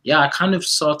 yeah, I kind of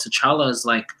saw T'Challa as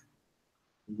like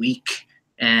weak,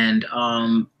 and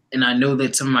I know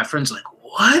that some of my friends are like,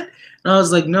 what? And I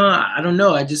was like, no, I don't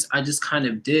know. I just kind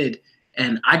of did,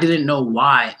 and I didn't know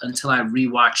why until I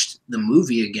rewatched the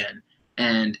movie again.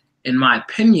 And in my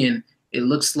opinion, it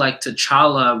looks like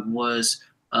T'Challa was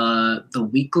the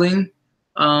weakling,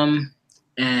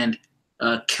 and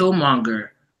Killmonger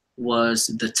was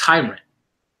the tyrant.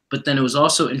 But then it was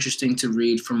also interesting to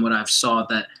read from what I've saw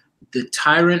that the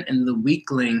tyrant and the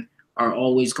weakling are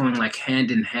always going like hand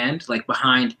in hand, like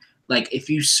behind, like if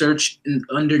you search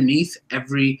underneath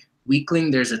every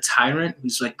weakling, there's a tyrant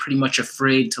who's like pretty much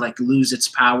afraid to like lose its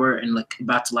power and like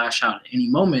about to lash out at any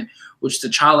moment, which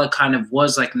T'Challa kind of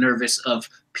was like nervous of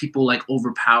people like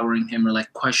overpowering him or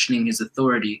like questioning his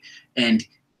authority. And,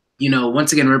 you know,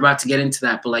 once again, we're about to get into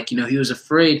that, but like, you know, he was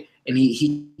afraid, and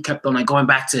he kept on like going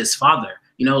back to his father.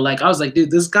 You know, like I was like,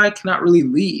 dude, this guy cannot really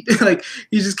lead. Like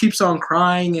he just keeps on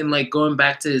crying and like going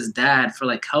back to his dad for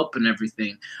like help and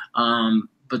everything.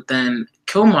 But then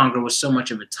Killmonger was so much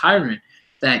of a tyrant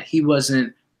that he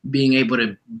wasn't being able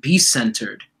to be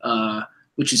centered,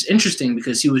 which is interesting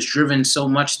because he was driven so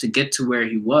much to get to where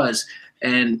he was.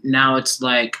 And now it's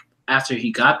like after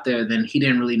he got there, then he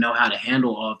didn't really know how to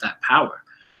handle all of that power.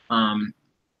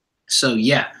 So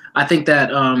yeah, I think that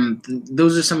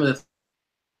those are some of the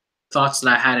thoughts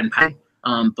that I had in past.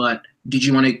 But did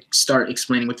you want to start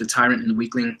explaining what the tyrant and the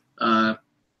weakling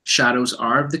shadows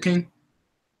are of the king?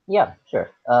 Yeah, sure.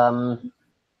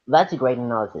 That's a great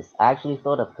analysis. I actually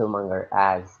thought of Killmonger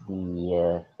as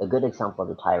the a good example of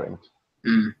the tyrant,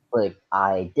 Mm, but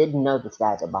I did notice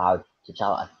that about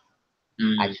T'Challa.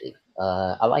 mm, Actually,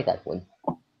 I like that one.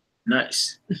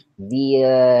 nice.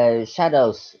 The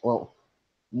shadows. Well,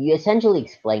 you essentially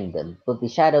explained them, but the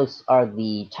shadows are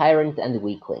the tyrant and the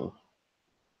weakling.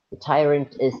 The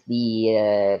tyrant is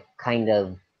the kind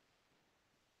of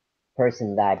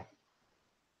person that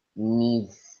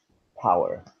needs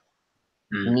power.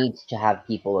 He Mm, needs to have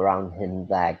people around him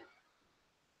that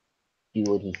do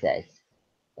what he says.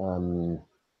 Um,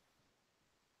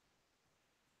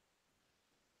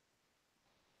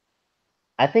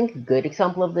 I think a good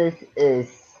example of this is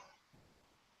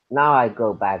now I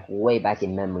go back way back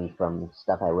in memory from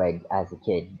stuff I read as a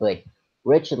kid, but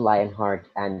Richard Lionheart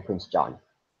and Prince John,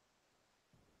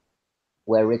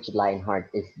 where Richard Lionheart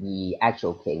is the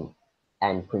actual king,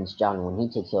 and Prince John, when he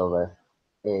takes over,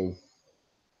 is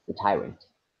the tyrant.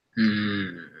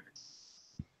 mm,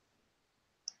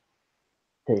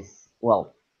 Because,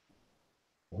 well,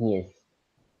 he is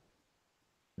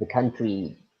the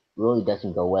country really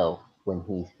doesn't go well when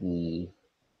he's the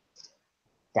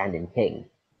stand-in king,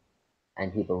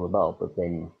 and people rebel, but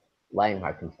then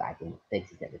Lionheart comes back and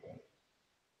fixes everything.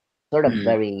 Sort of mm.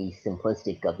 very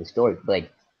simplistic of the story, but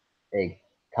it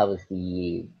covers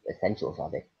the essentials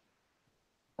of it.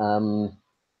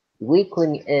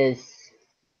 Weakling is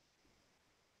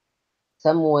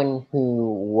someone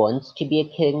who wants to be a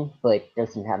king but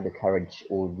doesn't have the courage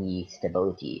or the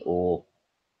stability or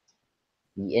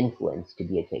the influence to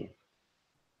be a king.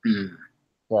 Mm.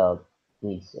 So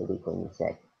he's a weakling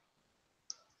instead.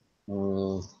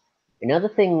 Mm. Another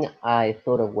thing I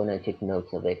thought of when I took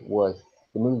notes of it was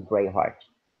the movie Braveheart,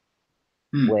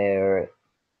 Mm. where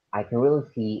I can really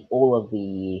see all of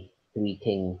the three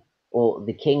king, or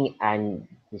the king and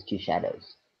his two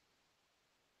shadows.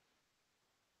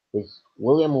 Because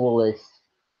William Wallace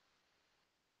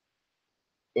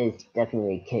is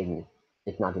definitely a king,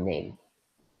 if not a name.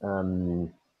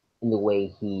 In the way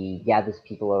he gathers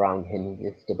people around him,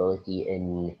 his stability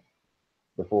in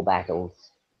the full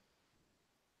battles.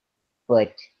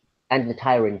 But and the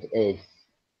tyrant is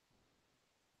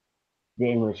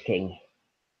the English king,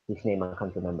 whose name I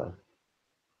can't remember.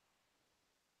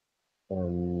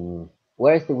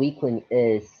 Whereas the weakling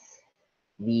is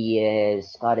the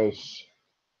Scottish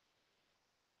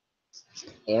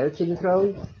heir to the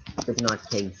throne, but not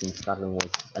king since Scotland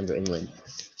was under England.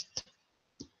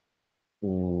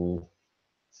 Mm,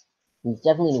 he's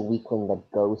definitely a weakling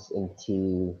that goes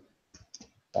into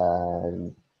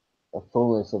um, a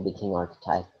fullness of the king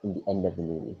archetype in the end of the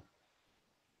movie,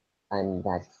 and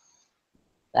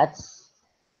that's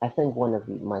I think one of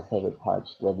my favorite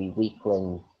parts, where the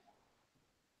weakling,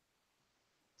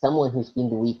 someone who's been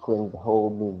the weakling the whole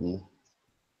movie,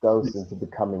 goes into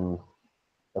becoming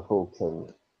a full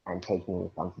king and taking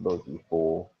responsibility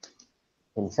for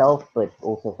himself, but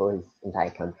also for his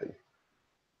entire country.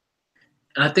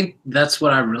 And I think that's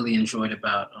what I really enjoyed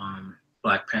about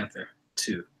Black Panther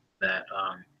too. That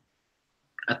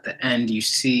at the end you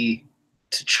see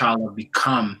T'Challa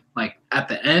become like at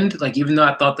the end, like even though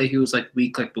I thought that he was like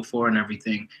weak like before and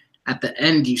everything, at the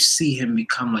end you see him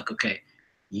become like, okay,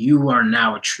 you are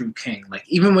now a true king. Like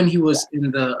even when he Yeah, was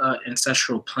in the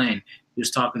ancestral plane, he was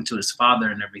talking to his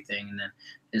father and everything, and then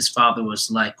his father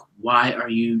was like, why are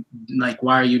you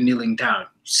kneeling down?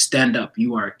 Stand up,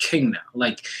 you are a king now.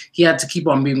 Like he had to keep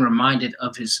on being reminded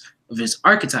of his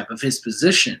archetype, of his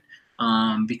position,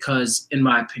 because in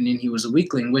my opinion he was a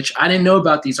weakling, which I didn't know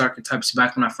about these archetypes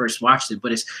back when I first watched it,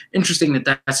 but it's interesting that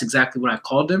that's exactly what I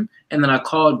called him, and then I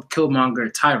called Killmonger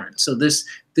a tyrant. So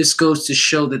this goes to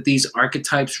show that these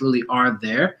archetypes really are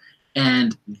there,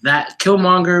 and that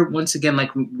Killmonger, once again,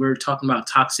 like we're talking about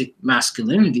toxic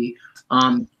masculinity,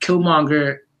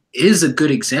 Killmonger is a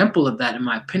good example of that in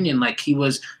my opinion. Like he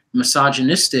was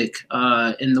misogynistic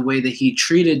in the way that he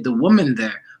treated the woman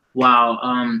there, while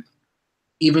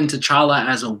even T'Challa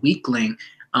as a weakling,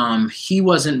 he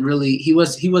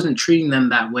wasn't treating them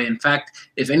that way. In fact,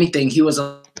 if anything, he was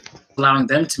allowing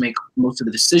them to make most of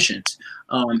the decisions,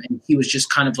 and he was just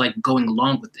kind of like going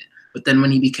along with it. But then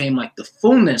when he became like the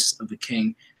fullness of the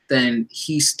king, then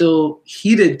he still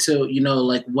heeded to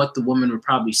like what the women were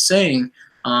probably saying,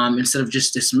 instead of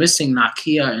just dismissing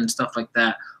Nakia and stuff like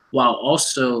that, while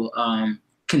also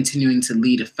continuing to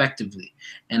lead effectively.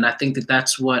 And I think that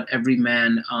that's what every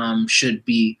man should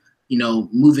be,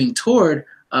 moving toward,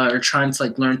 or trying to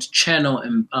like learn to channel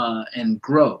and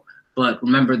grow. But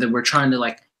remember that we're trying to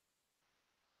like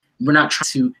we're not trying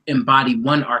to embody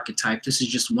one archetype. This is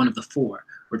just one of the four.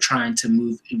 We're trying to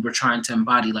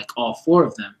embody like all four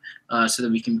of them, so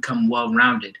that we can become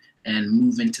well-rounded and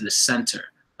move into the center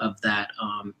of that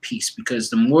piece. Because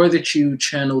the more that you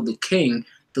channel the king,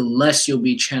 the less you'll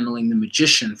be channeling the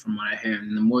magician, from what I hear.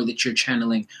 And the more that you're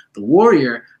channeling the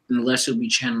warrior, then the less you'll be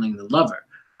channeling the lover.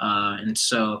 And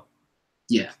so,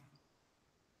 yeah.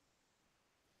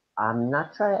 I'm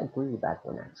not sure I agree with that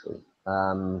one, actually.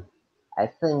 I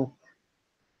think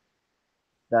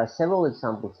there are several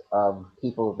examples of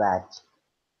people that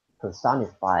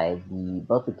personify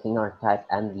both the king archetype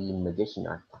and the magician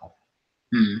archetype.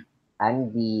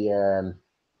 And the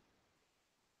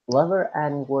lover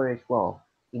and warrior as well,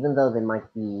 even though they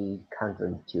might be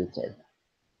counterintuitive.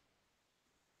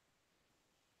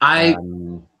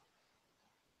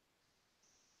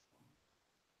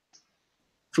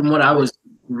 From what I was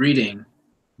reading,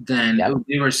 then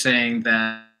they were saying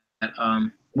that,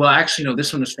 well, actually, no,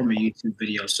 this one was from a YouTube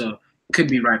video, so it could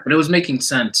be right, but it was making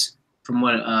sense from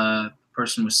what a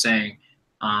person was saying,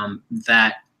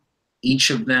 that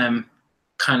each of them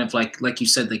kind of like you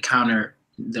said, they're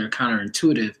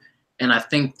counterintuitive. And I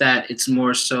think that it's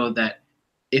more so that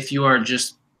if you are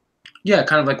just,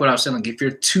 kind of like what I was saying, like if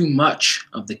you're too much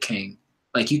of the king,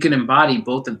 like you can embody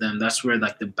both of them, that's where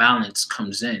like the balance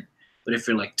comes in. But if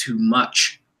you're like too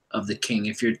much of the king,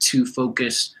 if you're too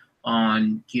focused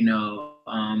on,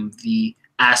 the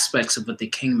aspects of what the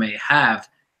king may have,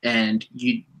 and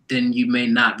then you may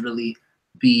not really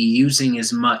be using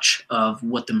as much of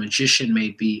what the magician may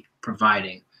be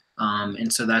providing.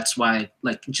 And so that's why,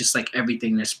 like, just like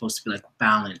everything, there's supposed to be like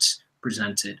balance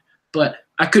presented. But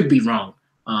I could be wrong.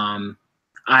 I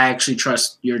actually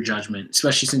trust your judgment,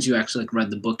 especially since you actually like read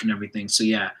the book and everything. So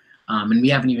yeah, and we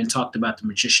haven't even talked about the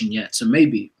magician yet. So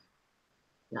maybe.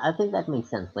 I think that makes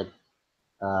sense. Like,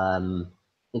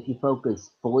 if you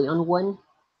focus fully on one,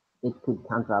 it could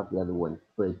counter out the other one.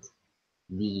 But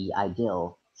the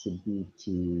ideal should be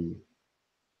to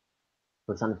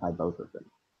personify both of them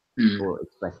or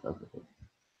express both of them.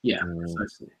 Yeah,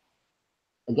 precisely.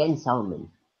 Again, Solomon,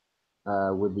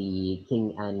 with the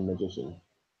king and magician.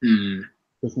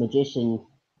 This magician,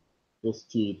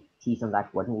 just to tease on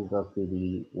that one, we'll go through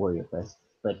the warrior first.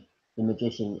 But the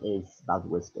magician is about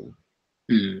wisdom.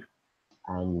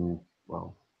 And,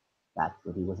 well, that's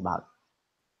what he was about.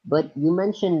 But you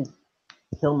mentioned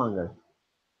Killmonger.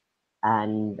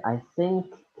 And I think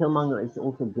Killmonger is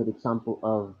also a good example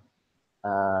of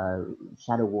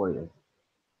Shadow Warrior.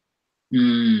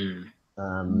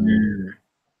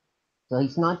 So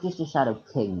he's not just a Shadow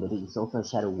King, but he's also a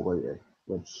Shadow Warrior,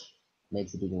 which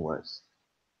makes it even worse.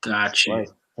 Gotcha.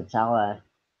 Whereas T'Challa,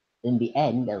 in the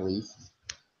end at least,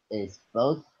 is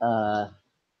both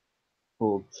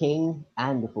full king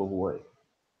and a full warrior.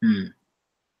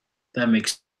 That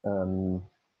makes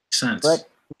sense. But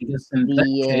because in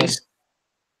that case,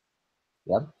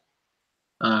 yep.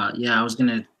 Yeah, I was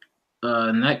gonna.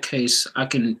 In that case, I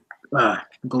can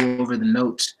go over the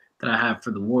notes that I have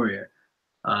for the warrior.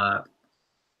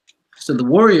 So the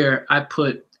warrior, I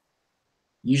put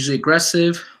usually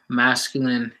aggressive,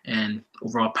 masculine, and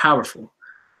overall powerful.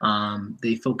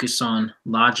 They focus on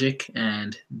logic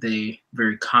and they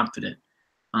very confident.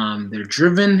 They're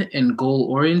driven and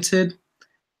goal-oriented.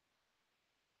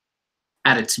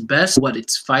 At its best, what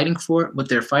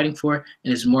they're fighting for,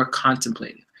 and is more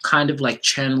contemplative, kind of like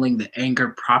channeling the anger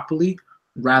properly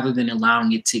rather than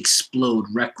allowing it to explode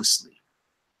recklessly.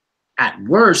 At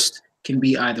worst, can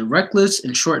be either reckless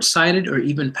and short-sighted or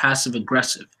even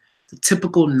passive-aggressive. The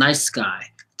typical nice guy,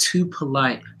 too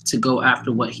polite to go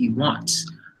after what he wants.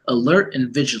 Alert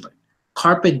and vigilant.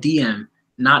 Carpe diem,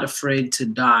 not afraid to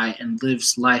die and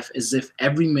lives life as if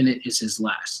every minute is his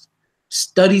last.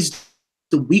 Studies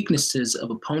the weaknesses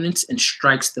of opponents and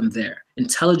strikes them there.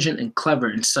 Intelligent and clever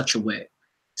in such a way.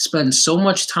 Spends so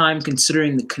much time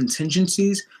considering the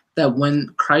contingencies that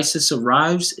when crisis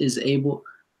arrives,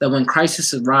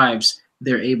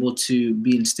 they're able to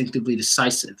be instinctively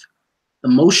decisive.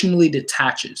 Emotionally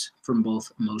detaches from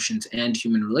both emotions and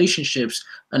human relationships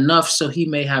enough so he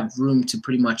may have room to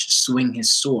pretty much swing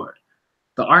his sword.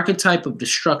 The archetype of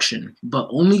destruction, but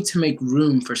only to make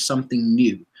room for something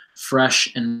new, fresh,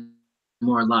 and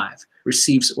more alive.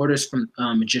 Receives orders from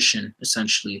magician,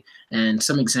 essentially. And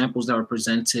some examples that were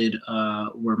presented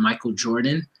were Michael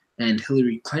Jordan and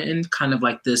Hillary Clinton, kind of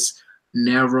like this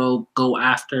narrow, go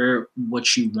after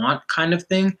what you want kind of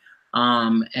thing.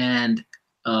 And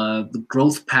the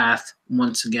growth path,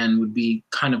 once again, would be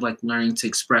kind of like learning to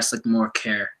express like more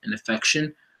care and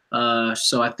affection.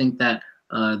 So I think that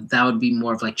that would be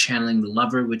more of like channeling the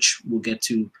lover, which we'll get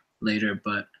to later.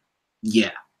 But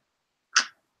yeah.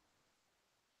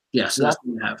 Yeah, so The, that's au-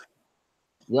 what we have.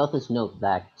 the authors note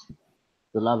that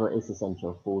the lover is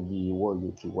essential for the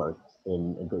warrior to work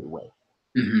in a good way.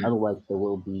 Hmm. Otherwise, there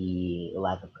will be a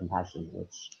lack of compassion,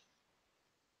 which,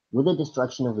 with the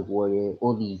destruction of the warrior,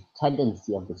 or the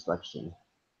tendency of destruction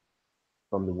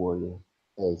from the warrior,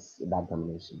 is bad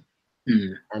combination,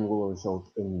 Mm. and will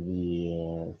result in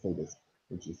the sadist,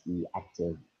 which is the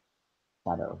active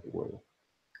shadow of the warrior.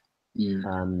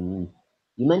 Mm.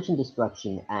 You mentioned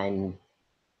destruction, and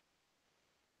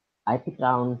I put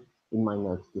down in my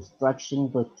notes destruction,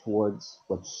 but towards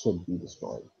what should be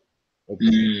destroyed. It's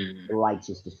Mm.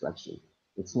 righteous destruction.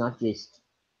 It's not just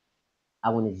I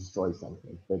want to destroy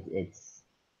something, but it's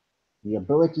the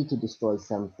ability to destroy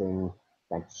something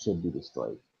that should be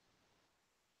destroyed.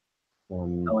 I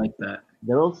Um, like that.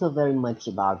 they're also very much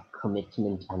about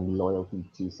commitment and loyalty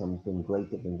to something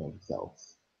greater than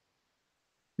themselves,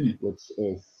 Mm. which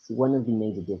is one of the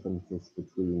major differences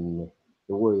between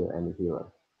the warrior and the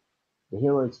hero. The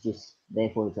hero is just there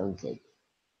for its own sake,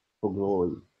 for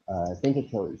glory. Think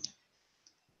Achilles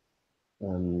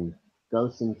um,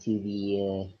 goes into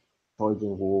the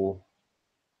Trojan War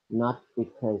not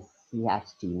because he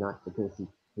has to, not because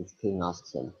his king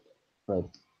asks him, but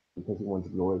because he wants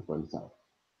glory for himself.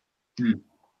 Mm.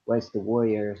 Whereas the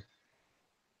warrior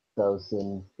goes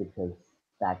in because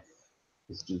that's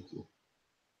his duty.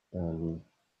 Um,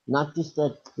 Not just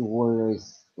that the warrior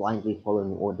is blindly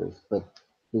following orders, but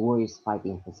the warrior is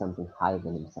fighting for something higher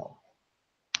than himself.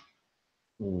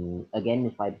 Again,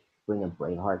 if I bring up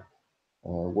Braveheart,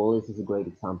 Wallace is a great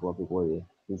example of a warrior.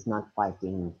 He's not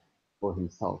fighting for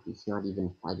himself. He's not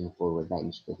even fighting for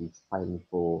revenge, but he's fighting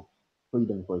for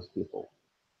freedom for his people.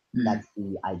 Mm. That's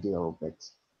the ideal that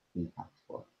he fights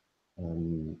for.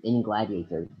 In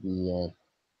Gladiator, the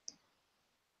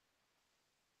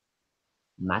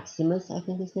Maximus, I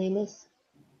think his name is.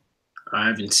 I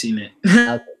haven't seen it.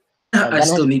 Okay, I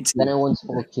still need then to. I won't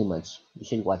spoil too much. You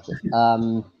should watch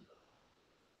it.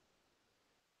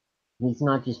 He's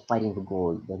not just fighting for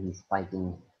gold, but he's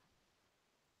fighting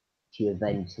to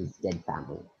avenge his dead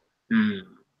family. Mm.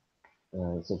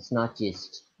 So it's not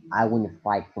just I want to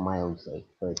fight for my own sake,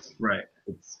 but Right.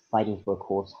 it's fighting for a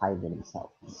cause higher than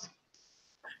himself.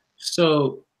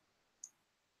 So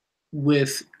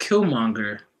with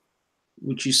Killmonger,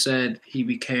 which you said he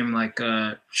became like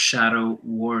a shadow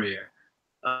warrior,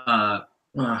 uh,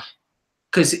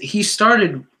 because he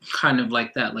started kind of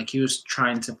like that, like he was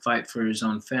trying to fight for his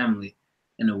own family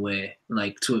in a way,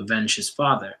 like to avenge his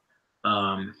father.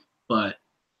 But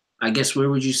I guess where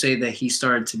would you say that he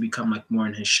started to become like more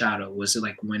in his shadow? Was it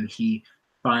like when he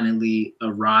finally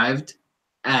arrived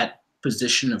at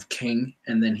position of king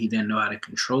and then he didn't know how to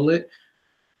control it?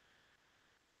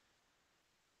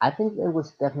 I think it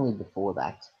was definitely before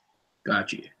that.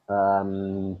 Got you.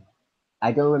 Um,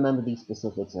 I don't remember the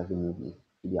specifics of the movie,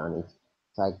 to be honest,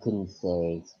 so I couldn't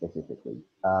say specifically.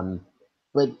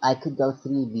 But I could go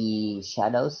through the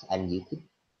shadows, and you could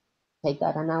take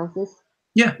that analysis.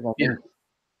 Yeah, Because I yeah. think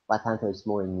Black Panther is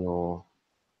more in your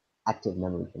active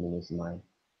memory than it is in mine.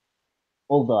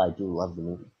 Although I do love the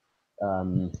movie.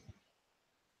 Um,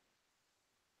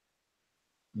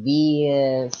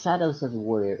 the Shadows of the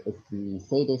Warrior is the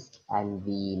sadist and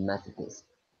the masochist.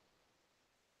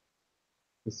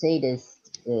 The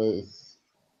sadist is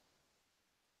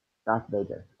Darth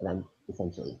Vader,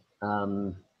 essentially.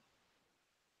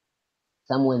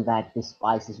 Someone that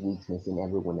despises weakness in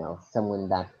everyone else, someone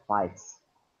that fights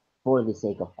for the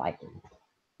sake of fighting.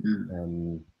 Mm.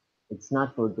 Um, it's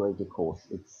not for a greater cause,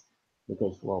 it's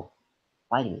because, well,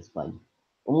 fighting is fun.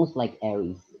 Almost like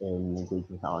Ares in Greek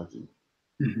mythology.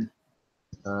 Hmm.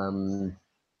 Um,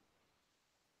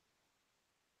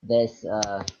 there's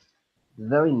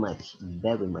very much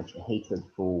a hatred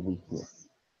for weakness,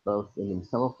 both in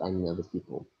himself and in other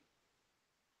people.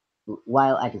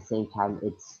 While at the same time,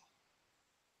 it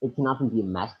can often be a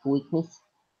masked weakness.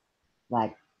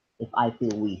 Like if I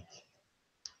feel weak,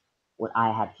 what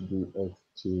I have to do is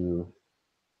to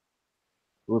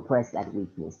repress that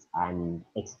weakness and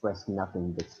express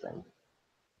nothing but strength.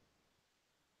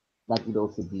 That would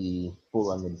also be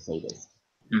full on the sadist.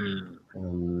 Mm.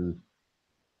 Um,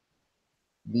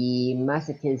 the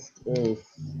masochist is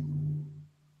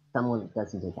someone that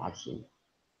doesn't take action,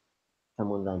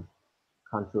 someone that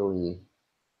can't really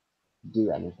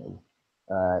do anything.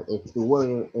 If the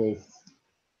warrior is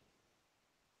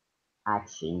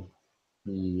action,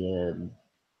 the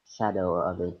shadow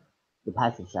of it, the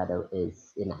passive shadow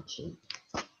is inaction.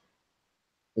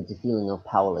 It's a feeling of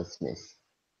powerlessness.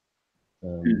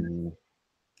 Mm. Um,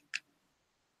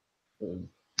 it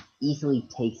easily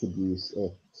takes abuse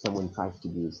if someone tries to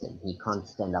abuse him. He can't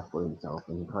stand up for himself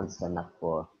and he can't stand up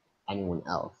for anyone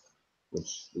else.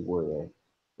 which the warrior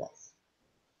does.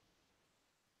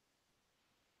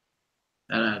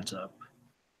 That adds up.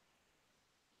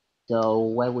 So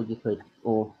where would you put,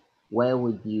 or where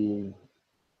would you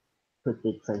put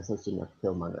the transition of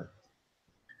Killmonger?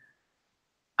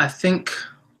 I think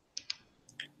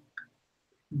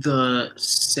the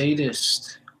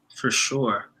sadist for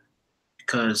sure,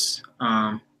 because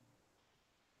or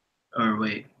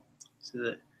wait,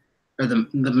 so or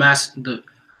the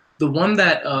one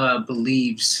that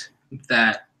believes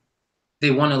that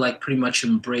they want to like pretty much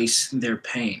embrace their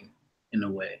pain in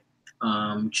a way,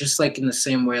 just like in the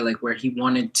same way like where he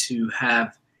wanted to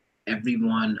have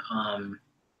everyone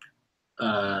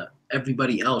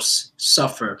everybody else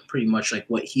suffer pretty much like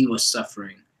what he was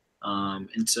suffering,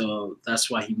 and so that's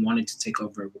why he wanted to take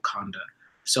over Wakanda.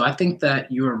 So I think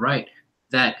that you were right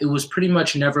that it was pretty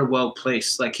much never well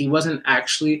placed. Like he wasn't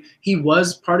actually, he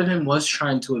was, part of him was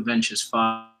trying to avenge his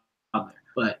father,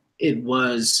 but it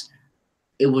was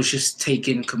just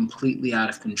taken completely out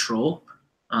of control.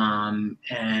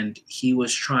 And he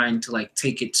was trying to like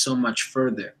take it so much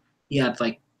further. He had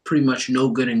like pretty much no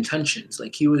good intentions.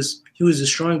 Like he was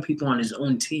destroying people on his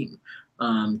own team,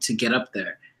 to get up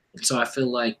there. And so I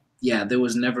feel like, yeah, there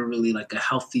was never really like a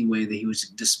healthy way that he was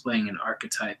displaying an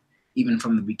archetype, even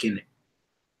from the beginning.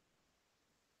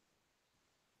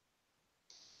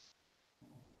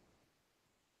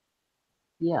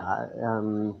 Yeah,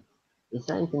 is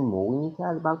there anything more we need to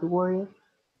add about the warrior?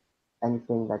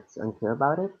 Anything that's unclear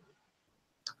about it?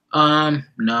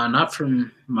 No, not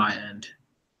from my end.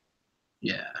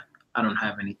 Yeah, I don't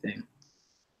have anything.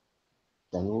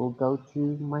 Then we'll go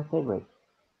to my favorite,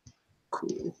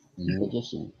 Cool. the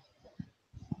magician.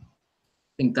 I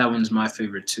think that one's my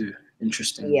favorite too.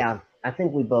 Interestingly. Yeah, I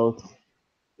think we're both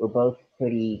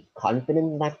pretty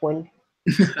confident in that one,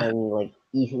 and like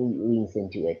easily leans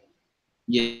into it.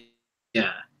 Yeah,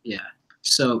 yeah, yeah.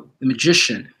 So the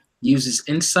magician uses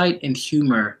insight and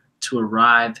humor to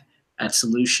arrive at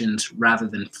solutions rather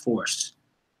than force.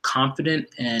 Confident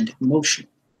and emotional.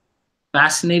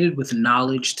 Fascinated with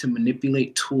knowledge to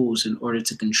manipulate tools in order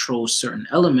to control certain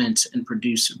elements and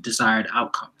produce desired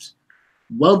outcomes.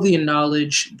 Wealthy in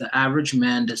knowledge the average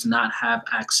man does not have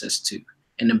access to,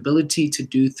 an ability to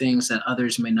do things that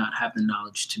others may not have the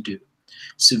knowledge to do.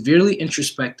 Severely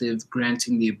introspective,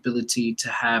 granting the ability to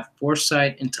have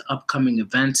foresight into upcoming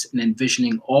events and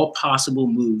envisioning all possible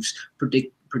moves,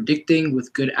 predicting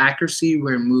with good accuracy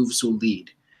where moves will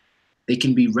lead. They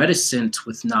can be reticent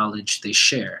with knowledge they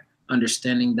share,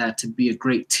 understanding that to be a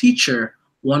great teacher,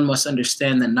 one must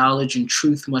understand that knowledge and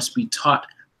truth must be taught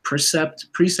precept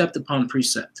upon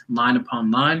precept, line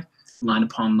upon line, line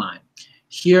upon line.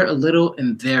 Here a little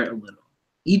and there a little.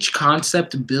 Each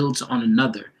concept builds on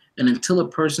another, and until a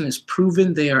person is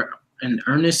proven they are an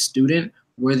earnest student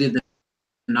worthy of the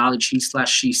knowledge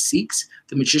he/she seeks,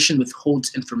 the magician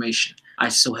withholds information. I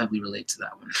so heavily relate to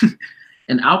that one.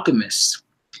 An alchemist,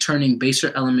 turning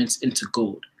baser elements into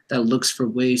gold, that looks for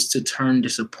ways to turn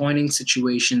disappointing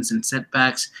situations and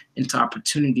setbacks into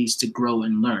opportunities to grow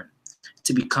and learn,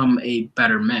 to become a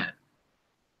better man.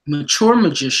 Mature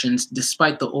magicians,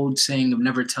 despite the old saying of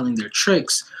never telling their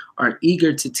tricks, are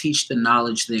eager to teach the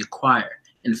knowledge they acquire.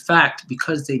 In fact,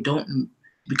 because they don't,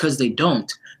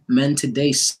 men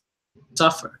today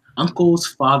suffer. Uncles,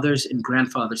 fathers, and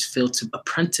grandfathers fail to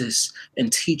apprentice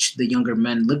and teach the younger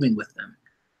men living with them.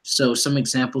 So some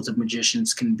examples of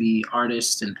magicians can be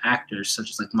artists and actors such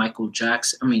as like Michael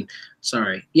Jackson.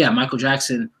 Michael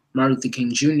Jackson, Martin Luther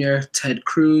King Jr., Ted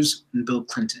Cruz, and Bill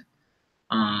Clinton.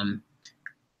 Um,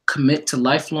 Commit to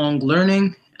lifelong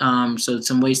learning. So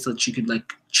some ways that you could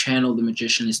like channel the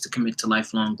magician is to commit to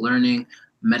lifelong learning,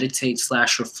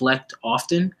 meditate/reflect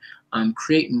often,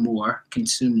 create more,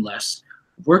 consume less,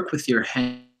 work with your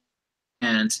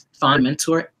hands, find a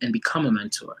mentor and become a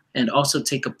mentor, and also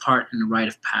take a part in the rite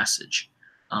of passage.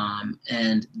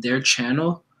 And their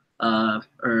channel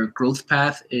or growth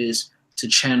path is to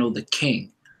channel the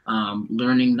king,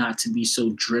 learning not to be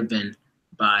so driven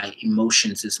by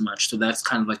emotions as much. So that's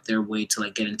kind of like their way to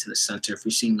like get into the center. If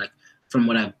you're seeing like from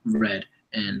what I've read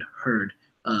and heard,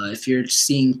 if you're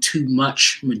seeing too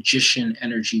much magician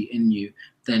energy in you,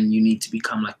 then you need to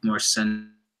become like more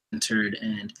centered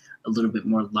and a little bit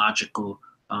more logical,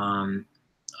 um,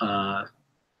 uh,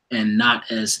 and not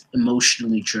as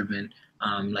emotionally driven,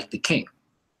 like the king.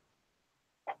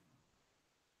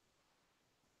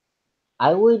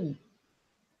 I would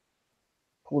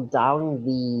pull down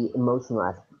the emotional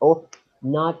aspect, or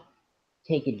not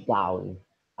take it down.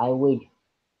 I would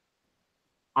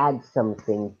add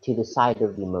something to the side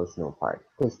of the emotional part,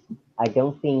 because I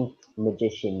don't think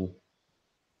magician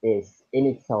is in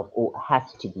itself or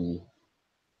has to be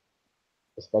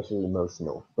especially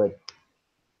emotional. But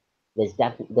there's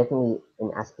definitely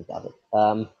an aspect of it.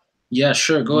 Yeah,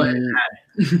 sure. Go ahead.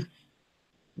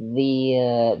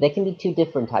 There can be two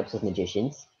different types of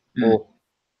magicians, or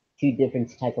two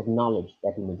different type of knowledge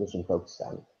that the magician focuses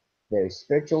on. There's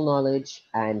spiritual knowledge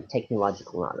and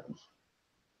technological knowledge.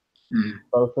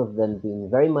 Both of them being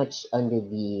very much under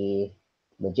the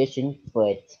magician,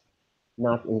 but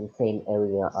not in the same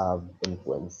area of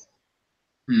influence.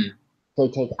 So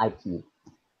take IT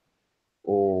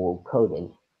or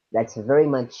coding. That's very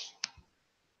much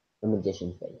a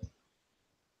magician thing,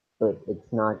 but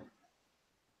it's not.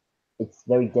 It's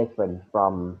very different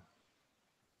from,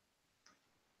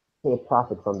 say, a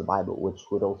prophet from the Bible, which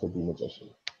would also be magician.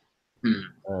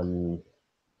 The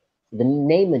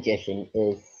name magician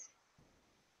is,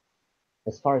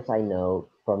 as far as I know,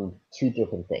 from two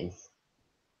different things.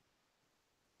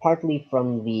 Partly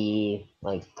from the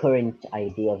current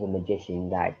idea of a magician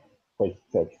that plays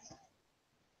tricks,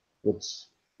 which,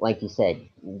 like you said,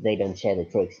 they don't share the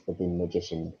tricks, but the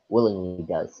magician willingly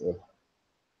does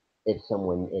if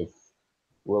someone is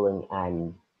willing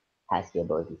and has the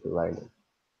ability to learn it.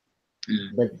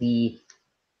 But the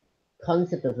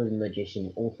concept of a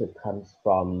magician also comes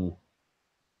from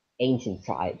ancient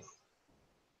tribes,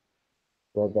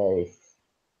 where there's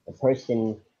a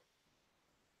person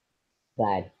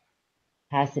that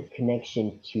has a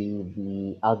connection to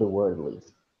the otherworldly.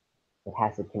 It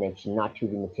has a connection not to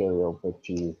the material, but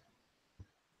to,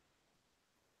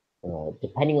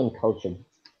 depending on culture,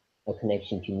 a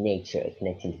connection to nature, a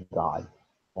connection to God.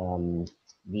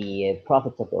 The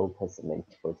prophets of the Old Testament,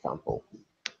 for example,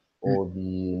 or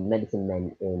the medicine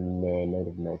men in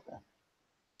Native America.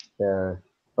 They're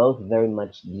both very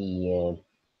much the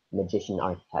magician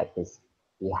archetype, because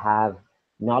they have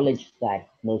knowledge that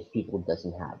most people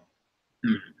doesn't have.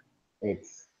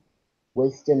 It's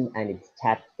wisdom, and it's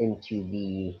tapped into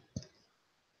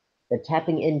they're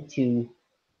tapping into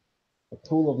a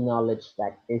pool of knowledge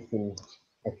that isn't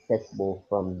accessible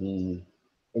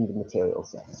in the material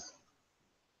sense.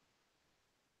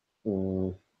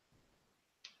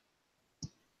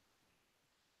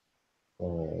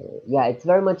 Yeah, it's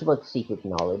very much about secret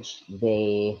knowledge.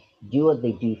 They do what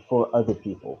they do for other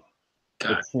people.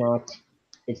 It's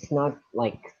not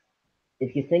like,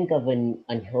 if you think of an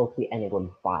unhealthy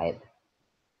Enneagram 5,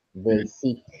 they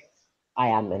seek. I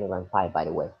am Enneagram 5, by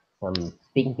the way. I'm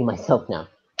speaking to myself now.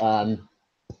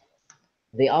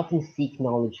 They often seek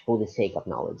knowledge for the sake of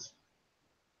knowledge,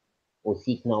 or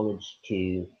seek knowledge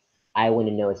to, I want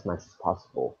to know as much as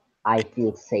possible. I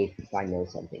feel safe if I know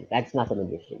something. That's not the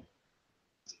magician.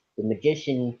 The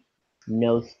magician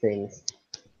knows things,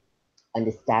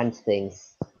 understands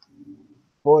things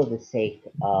for the sake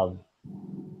of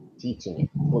teaching it,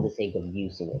 for the sake of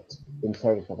using it in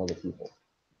service of other people.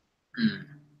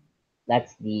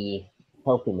 That's the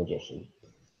healthy magician.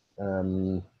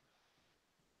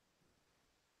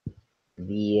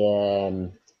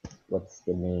 The what's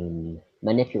the name?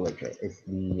 Manipulator is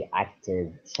the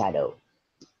active shadow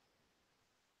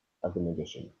of the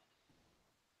magician.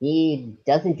 He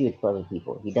doesn't do it for other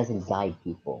people. He doesn't guide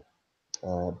people,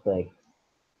 but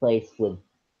plays with,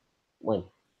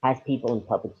 has people in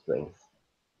puppet strings.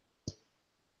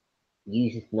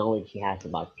 Uses knowledge he has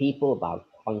about people, about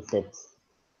concepts,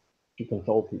 to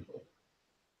control people,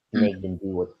 to make them do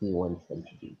what he wants them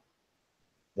to do.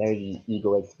 Very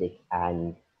egoistic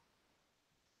and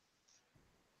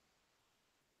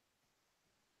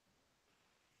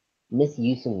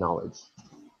misusing knowledge.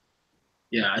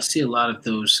 Yeah, I see a lot of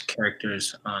those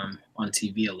characters on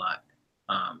TV a lot.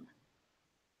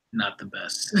 Not the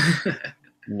best.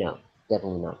 No,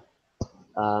 definitely not.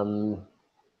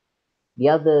 The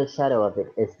other shadow of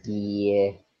it is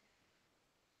the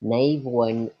naive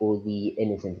one, or the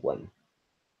innocent one.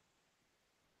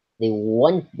 They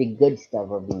want the good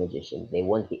stuff of the magician. They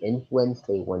want the influence.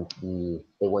 They want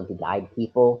to guide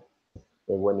people.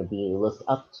 They want to be looked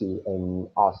up to and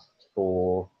asked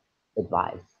for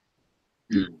advice.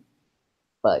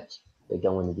 But they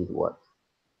don't want to do the work.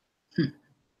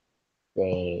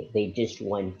 They just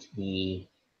want the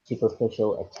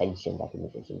superficial attention that the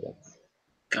magician gets.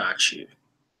 Got you.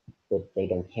 But they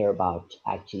don't care about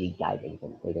actually guiding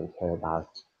them. They don't care about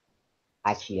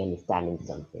actually understanding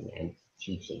something and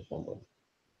teaching someone.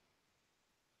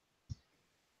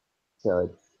 So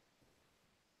it's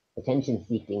attention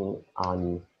seeking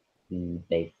on the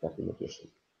basis of the magician.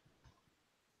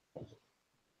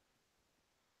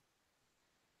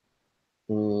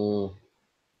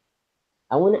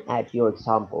 I want to add your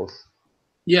examples.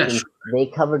 Yeah, Since sure. they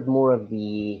covered more of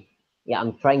the. Yeah,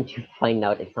 I'm trying to find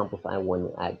out examples I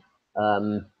want to add.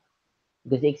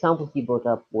 Because the examples you brought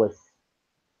up was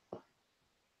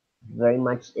very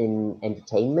much in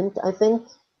entertainment, I think.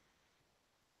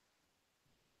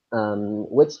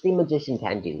 Which the magician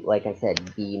can do. Like I said,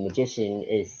 the magician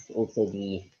is also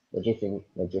the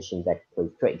magician that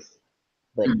plays tricks,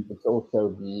 but Mm. it's also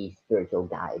the spiritual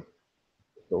guide.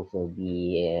 It's also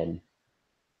the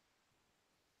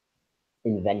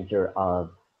inventor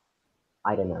of,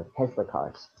 I don't know, Tesla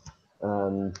cars.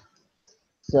 Um,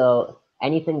 so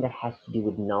anything that has to do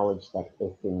with knowledge that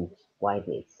isn't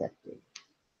widely accepted.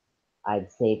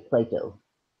 I'd say Plato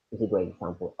is a great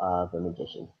example of a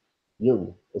magician.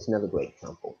 Jung is another great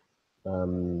example.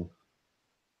 Um,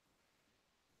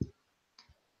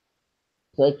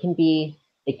 so it can be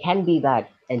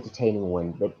that entertaining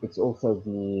one, but it's also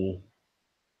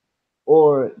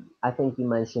or I think you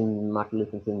mentioned Martin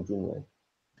Luther King Jr.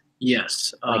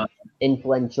 Yes. Like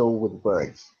influential with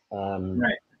words,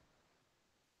 Right.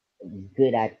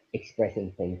 good at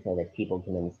expressing things so that people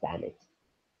can understand it.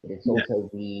 But it's Yeah. also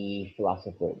the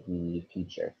philosopher, the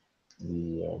teacher,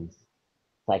 the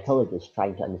psychologist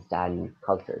trying to understand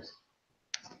cultures.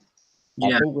 I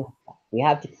Yeah. think we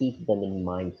have to keep them in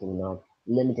mind so we're not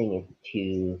limiting it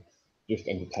to just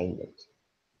entertainment.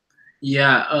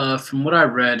 Yeah. From what I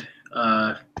read,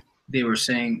 they were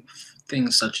saying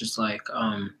things such as like,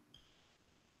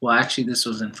 well, actually, this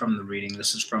wasn't from the reading.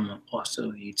 This is from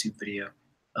also a YouTube video.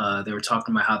 They were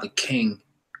talking about how the king,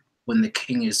 when the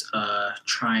king is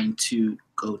trying to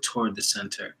go toward the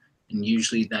center, and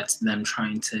usually that's them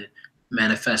trying to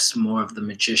manifest more of the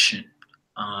magician.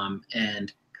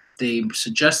 And they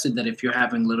suggested that if you're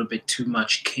having a little bit too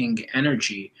much king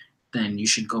energy, then you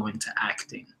should go into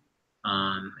acting,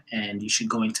 and you should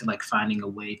go into like finding a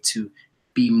way to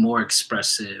be more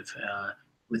expressive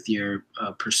with your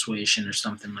persuasion or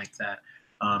something like that.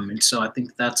 And so I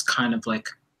think that's kind of like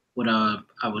what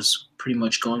I was pretty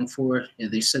much going for. Yeah,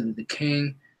 they said that the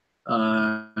king,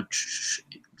 uh,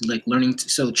 like learning to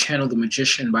so channel the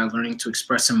magician by learning to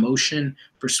express emotion,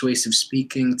 persuasive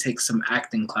speaking, take some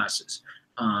acting classes.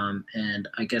 And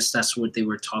I guess that's what they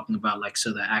were talking about. Like,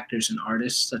 so the actors and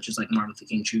artists, such as like Martin Luther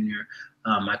King Jr.,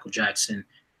 Michael Jackson,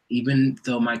 even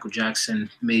though Michael Jackson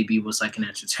maybe was like an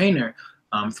entertainer,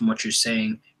 from what you're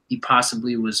saying, he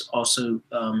possibly was also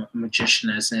a magician,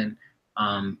 as in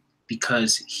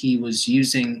because he was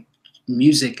using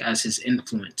music as his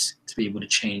influence to be able to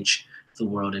change the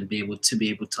world and be able to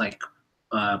like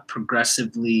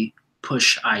progressively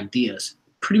push ideas,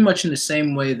 pretty much in the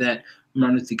same way that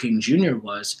Martin Luther King Jr.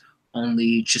 was,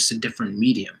 only just a different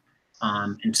medium.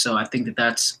 And so I think that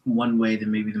that's one way that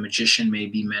maybe the magician may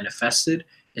be manifested.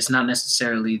 It's not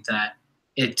necessarily that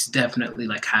it's definitely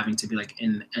like having to be like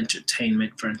in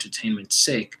entertainment for entertainment's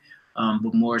sake,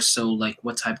 but more so like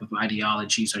what type of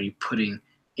ideologies are you putting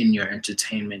in your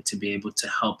entertainment to be able to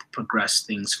help progress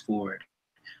things forward,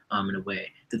 in a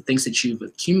way. The things that you've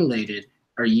accumulated,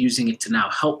 are using it to now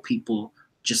help people,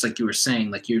 just like you were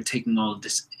saying, like you're taking all of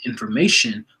this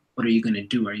information. What are you going to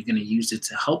do? Are you going to use it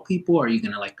to help people? Or are you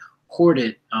going to like hoard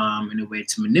it in a way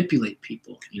to manipulate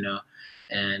people, you know?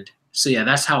 And so, yeah,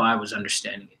 that's how I was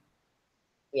understanding it.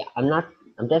 Yeah,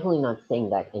 I'm definitely not saying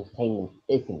that entertainment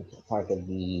isn't a part of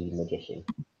the magician.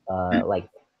 Like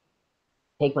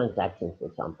take Michael Jackson for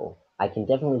example. I can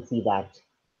definitely see that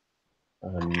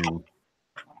um,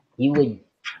 he would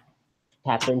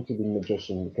tap into the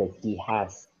magician because he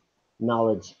has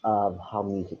knowledge of how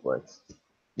music works,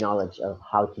 knowledge of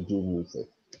how to do music,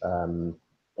 an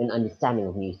understanding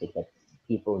of music that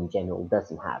people in general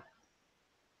doesn't have.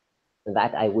 And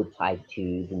that I would tie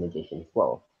to the magician as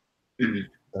well. Mhm.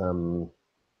 Um,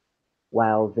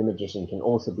 while the magician can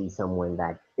also be someone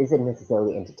that isn't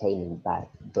necessarily entertaining,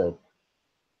 but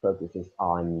focuses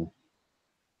on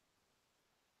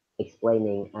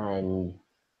explaining and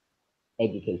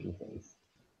educating things.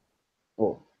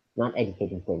 Well, not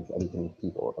educating things, educating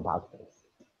people about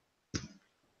things.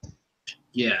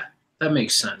 Yeah, that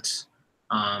makes sense.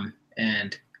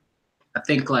 And I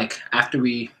think like after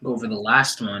we go over the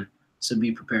last one, so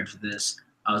be prepared for this.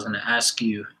 I was going to ask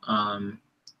you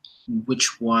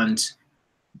which ones,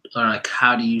 or like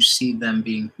how do you see them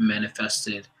being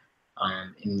manifested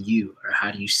in you, or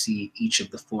how do you see each of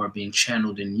the four being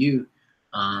channeled in you,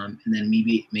 and then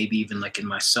maybe even like in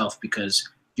myself, because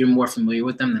you're more familiar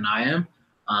with them than I am,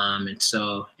 and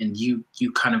so and you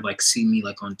kind of like see me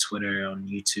like on Twitter, on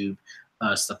YouTube,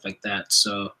 stuff like that.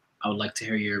 So I would like to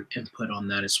hear your input on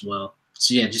that as well.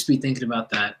 So yeah, just be thinking about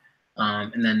that,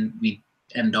 and then we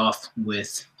end off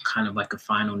with kind of like a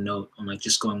final note on like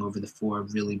just going over the four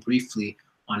really briefly,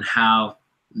 on how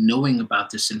knowing about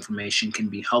this information can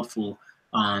be helpful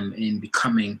in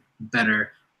becoming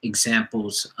better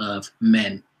examples of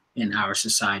men in our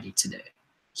society today.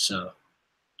 So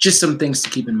just some things to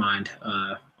keep in mind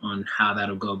on how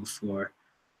that'll go before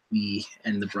we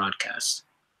end the broadcast.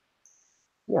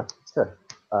 Yeah, sure.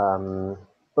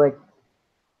 But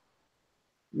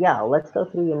yeah, let's go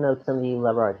through your notes on the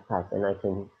lever archetype, and I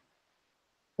can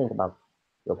think about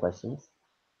your questions.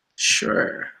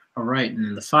 Sure. All right.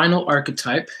 And the final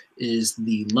archetype is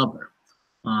the lover.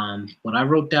 What I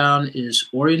wrote down is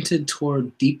oriented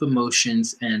toward deep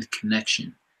emotions and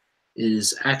connection.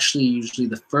 Is actually usually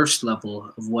the first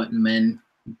level of what men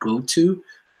go to.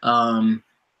 Um,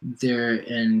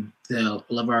 and the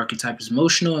lover archetype is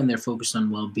emotional and they're focused on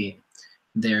well-being.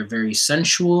 They're very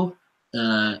sensual,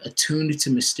 attuned to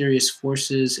mysterious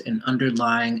forces and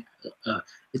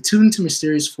attuned to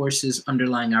mysterious forces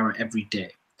underlying our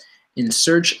everyday. In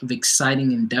search of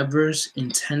exciting endeavors,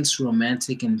 intense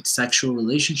romantic and sexual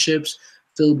relationships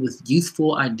filled with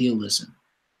youthful idealism.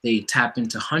 They tap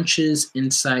into hunches,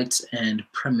 insights, and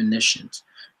premonitions.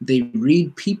 They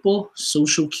read people,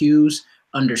 social cues,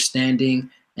 understanding,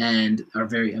 and are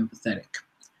very empathetic,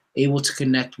 able to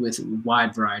connect with a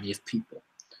wide variety of people.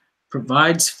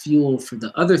 Provides fuel for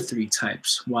the other three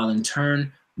types, while in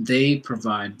turn the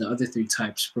other three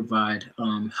types provide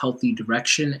healthy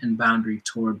direction and boundary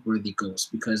toward worthy goals.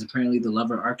 Because apparently the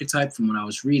lover archetype, from what I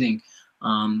was reading,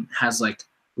 has like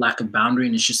lack of boundary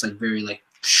and it's just like very like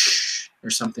shh or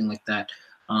something like that.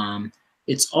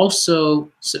 It's also,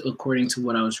 so according to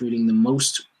what I was reading, the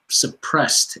most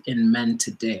suppressed in men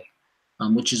today.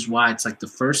 Which is why it's like the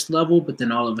first level, but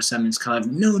then all of a sudden it's kind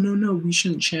of no, no, no, we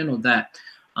shouldn't channel that.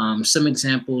 Some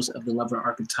examples of the lover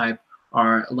archetype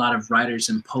are a lot of writers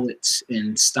and poets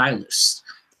and stylists.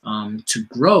 To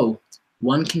grow,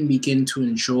 one can begin to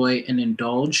enjoy and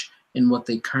indulge in what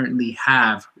they currently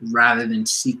have rather than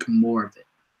seek more of it.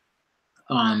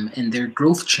 And their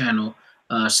growth channel.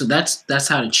 So that's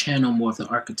how to channel more of the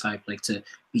archetype, like to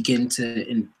begin to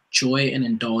enjoy and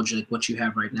indulge like what you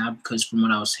have right now. Because from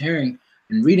what I was hearing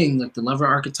and reading, like the lover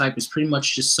archetype is pretty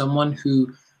much just someone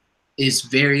who is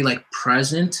very like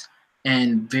present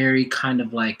and very kind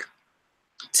of like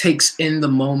takes in the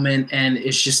moment and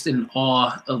is just in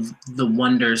awe of the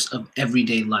wonders of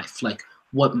everyday life. Like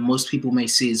what most people may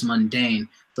see as mundane,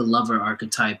 the lover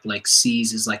archetype like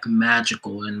sees as like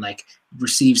magical and like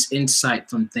receives insight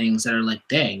from things that are like,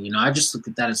 dang, I just look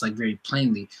at that as like very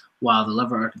plainly, while the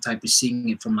lover archetype is seeing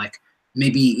it from like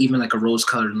maybe even like a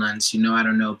rose-colored lens, I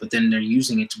don't know, but then they're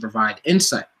using it to provide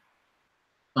insight.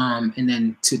 And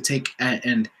then to take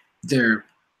and their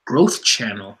growth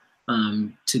channel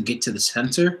to get to the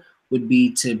center would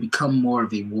be to become more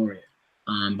of a warrior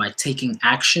by taking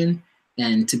action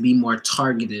and to be more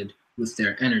targeted with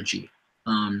their energy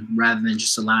rather than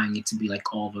just allowing it to be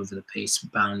like all over the place,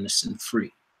 boundless and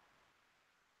free.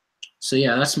 So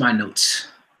yeah, that's my notes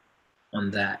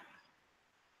on that.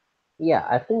 Yeah,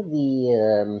 I think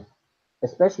the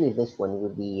especially this one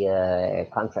with the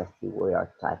contrast to warrior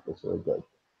archetype is really good.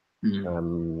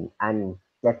 Mm. And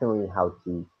definitely how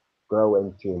to grow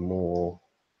into more.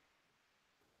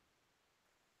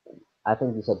 I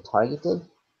think you said targeted.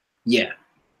 Yeah.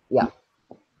 Yeah,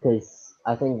 because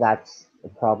I think that's the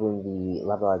problem the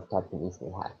level archetype can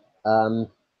easily have.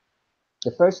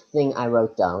 The first thing I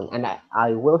wrote down, and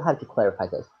I will have to clarify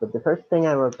this, but the first thing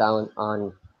I wrote down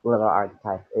on level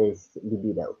archetype is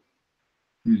libido.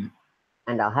 Mm.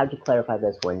 And I'll have to clarify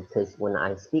this one because when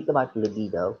I speak about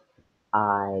libido,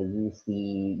 I use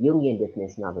the Jungian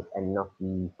definition of it and not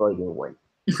the Freudian one.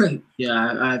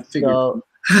 Yeah, I figured. So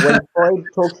when Freud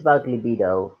talks about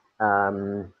libido,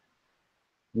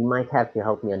 you might have to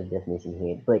help me on the definition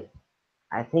here, but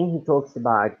I think he talks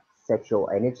about sexual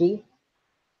energy,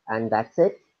 and that's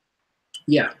it.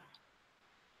 Yeah.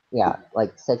 Yeah,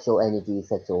 like sexual energy,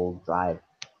 sexual drive.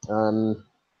 Um,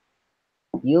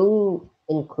 Jung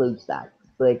includes that,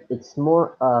 but it's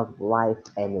more of life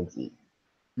energy.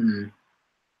 Mm.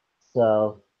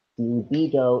 So the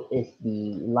libido is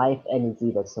the life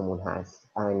energy that someone has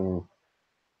and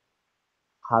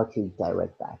how to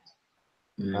direct that.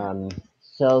 Mm. Um,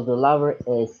 so the lover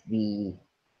is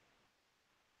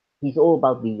he's all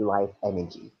about the life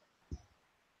energy.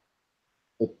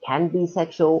 It can be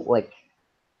sexual, like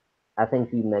I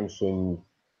think you mentioned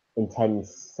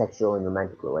intense sexual and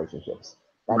romantic relationships.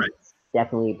 Right. That's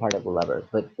definitely part of the lover,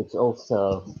 but it's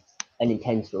also an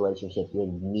intense relationship with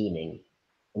meaning,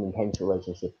 an intense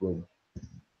relationship with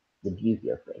the beauty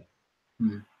of things.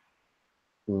 Mm.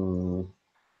 Mm,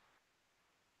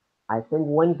 I think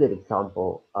one good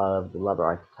example of the lover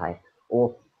archetype,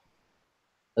 or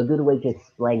a good way to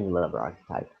explain the lover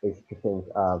archetype, is to think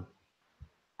of,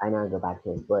 I know I go back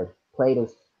to it, but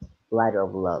Plato's ladder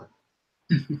of love.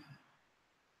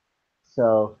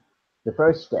 So the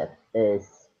first step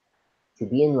is to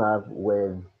be in love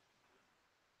with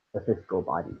a physical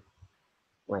body.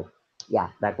 Like, yeah,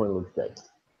 that one looks good.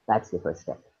 That's the first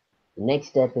step. The next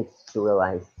step is to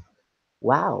realize,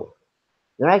 wow,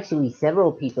 there are actually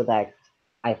several people that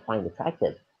I find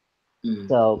attractive. Mm.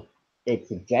 So it's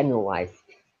a generalized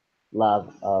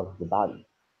love of the body.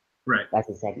 Right. That's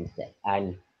the second step.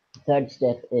 And the third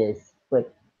step is,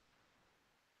 but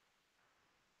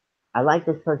I like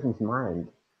this person's mind.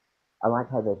 I like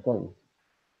how they think.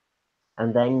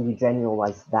 And then you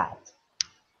generalize that.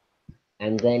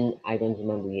 And then I don't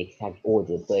remember the exact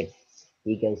order, but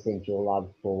he goes into a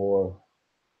love for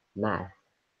math.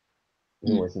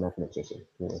 He was a mathematician.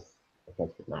 He was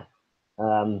obsessed with math.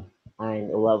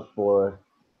 And a love for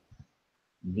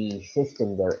the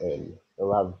system they're in, a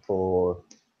love for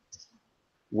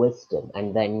wisdom,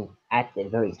 and then at the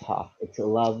very top, it's a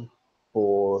love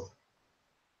for,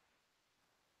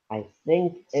 I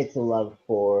think it's a love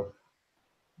for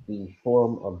the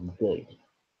form of good.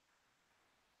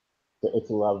 So it's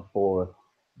a love for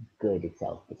good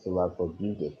itself. It's a love for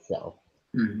beauty itself.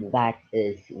 Mm. That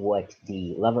is what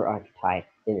the lover archetype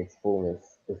in its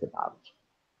fullness is about.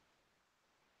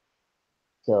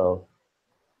 So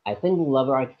I think the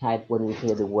lover archetype, when we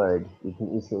hear the word, we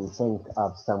can easily think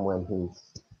of someone who's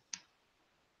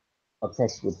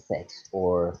obsessed with sex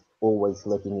or always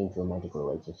looking into romantic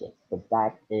relationships. But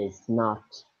that is not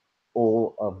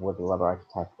all of what the lover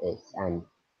archetype is. And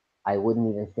I wouldn't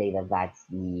even say that that's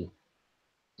the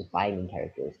defining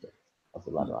characteristic of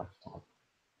the lover archetype,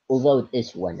 although it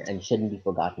is one and shouldn't be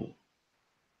forgotten.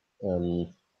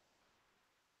 Um,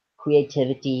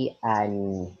 Creativity,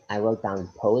 and I wrote down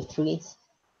poetry,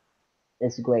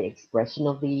 is a great expression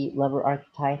of the lover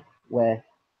archetype, where it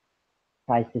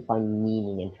tries to find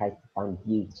meaning and tries to find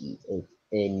beauty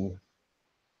in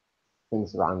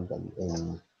things around them,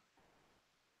 in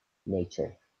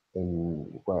nature,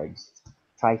 in words.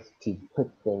 Tries to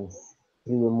put things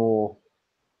through a more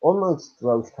almost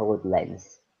rose-colored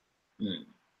lens. Mm.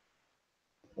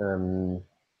 Um,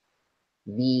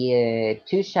 the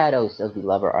two shadows of the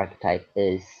lover archetype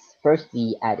is first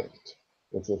the addict,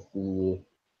 which is the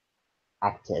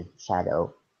active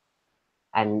shadow,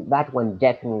 and that one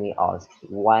definitely asks,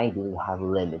 why do we have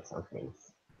limits on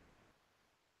things?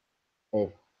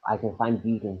 If I can find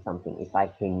beauty in something, if I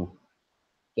can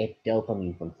get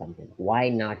dopamine from something, why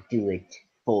not do it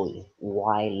fully?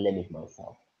 Why limit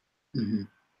myself? Mm-hmm.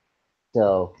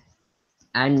 So,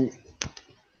 and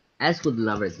as with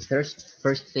lovers, the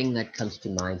first thing that comes to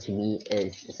mind to me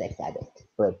is a sex addict.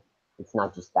 But it's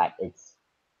not just that, it's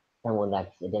someone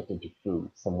that's addicted to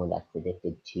food, someone that's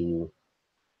addicted to.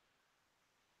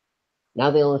 Now,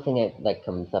 the only thing that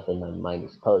comes up in my mind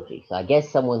is poetry. So, I guess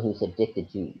someone who's addicted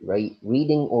to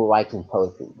reading or writing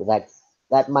poetry, but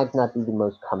that might not be the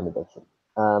most common addiction.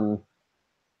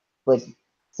 But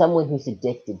someone who's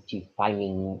addicted to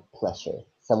finding pleasure,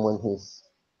 someone who's,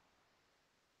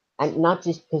 and not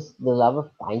just because the lover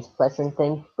finds pleasure in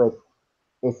things, but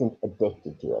isn't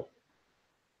addicted to it.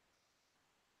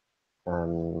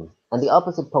 And the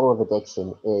opposite pole of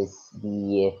addiction is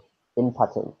the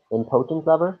impotent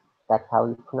lover. That's how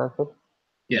you pronounce it.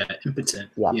 Yeah,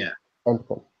 impotent. Yeah, Yeah.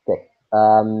 impotent. Good.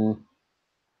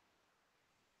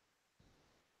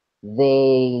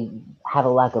 They have a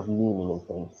lack of meaning in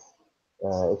things.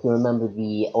 If you remember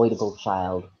the Oedipal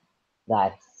child,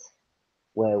 that's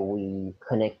where we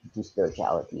connect to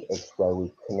spirituality. It's where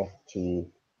we connect to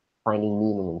finding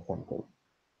meaning in something.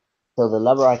 So the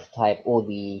lover archetype, or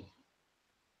the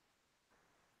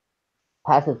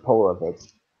passive pole of it,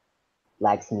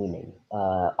 lacks meaning.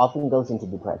 Often goes into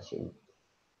depression.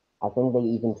 I think they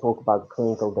even talk about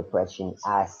clinical depression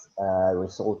as a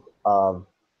result of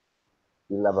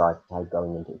the lover archetype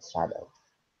going into its shadow.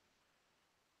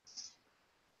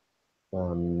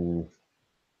 Um,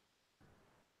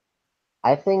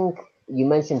 I think you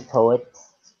mentioned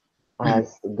poets Mhm.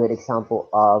 as a good example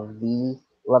of the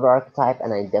lover archetype,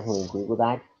 and I definitely agree with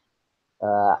that.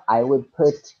 I would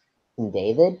put King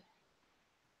David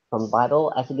from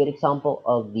Bible as a good example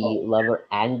of the Oh, lover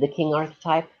and the king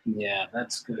archetype yeah,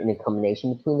 that's good. in a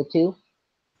combination between the two.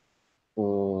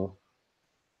 Mm,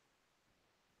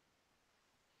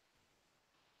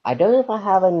 I don't know if I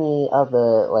have any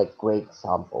other like great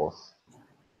examples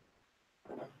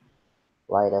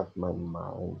right off my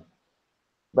mind,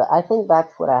 but I think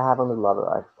that's what I have on the lover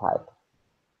archetype.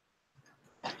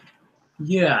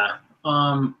 Yeah.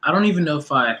 I don't even know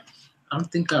if I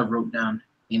don't think I wrote down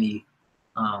any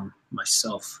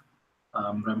myself. But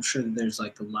I'm sure that there's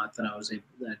like a lot that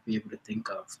I'd be able to think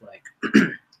of. Like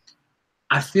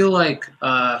I feel like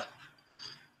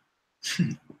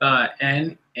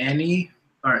Annie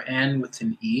or Anne with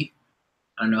an E.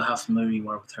 I don't know how familiar you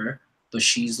are with her, but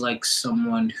she's like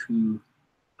someone who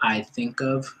I think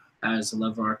of as a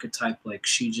lover archetype. Like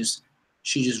she just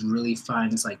really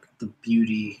finds like the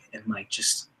beauty and like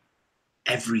just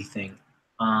everything.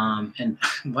 And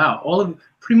wow, all of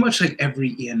pretty much like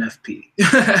every ENFP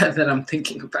that I'm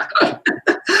thinking about.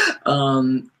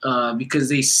 Because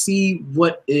they see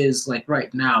what is like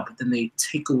right now, but then they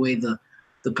take away the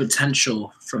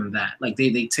potential from that. Like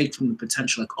they take from the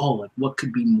potential, like, oh, like what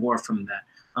could be more from that.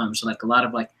 So like a lot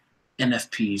of like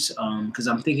NFPs, because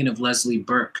I'm thinking of Leslie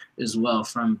Burke as well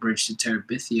from Bridge to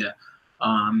Terabithia,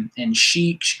 and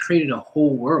she created a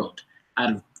whole world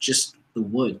out of just the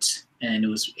woods, and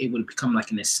it would become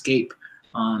like an escape.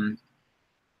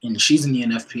 And she's an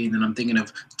ENFP. And then I'm thinking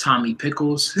of Tommy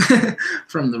Pickles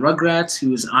from the Rugrats,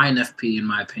 who is INFP in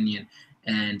my opinion,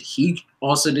 and he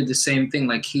also did the same thing.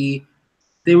 Like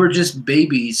they were just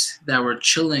babies that were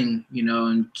chilling, you know,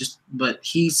 and just but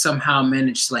he somehow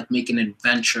managed to like make an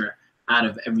adventure out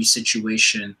of every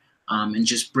situation, and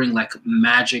just bring like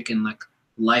magic and like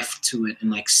life to it, and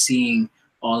like seeing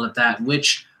all of that,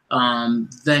 which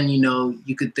then you know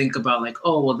you could think about like,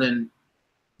 oh well, then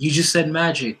you just said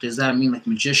magic, does that mean like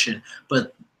magician?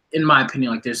 But in my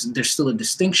opinion, like there's still a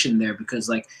distinction there, because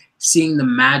like seeing the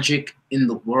magic in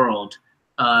the world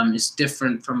is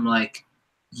different from like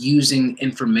using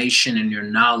information and your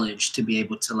knowledge to be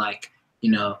able to like, you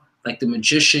know, like the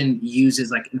magician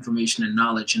uses like information and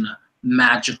knowledge in a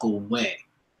magical way.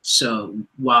 So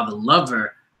while the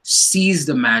lover sees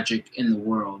the magic in the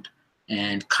world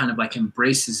and kind of like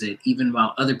embraces it, even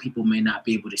while other people may not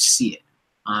be able to see it.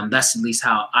 That's at least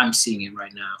how I'm seeing it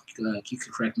right now. You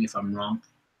could correct me if I'm wrong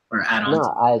or add on. No,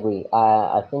 I agree.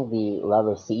 I think the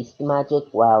lover sees the magic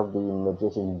while the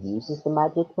magician uses the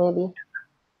magic, maybe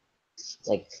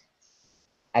like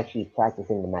actually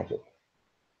practicing the magic,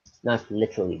 not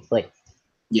literally, but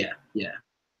Yeah, yeah,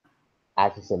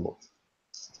 as a symbol.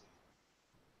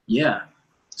 yeah.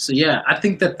 So yeah, I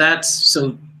think that's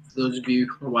so. Those of you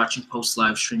who are watching post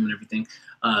live stream and everything,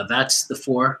 that's the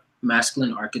four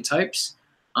masculine archetypes.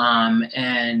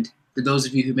 And for those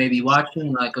of you who may be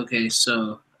watching, like, okay,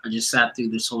 so I just sat through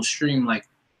this whole stream. Like,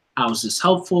 how is this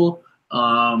helpful?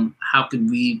 How can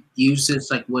we use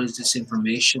this? Like, what is this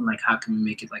information? Like, how can we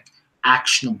make it like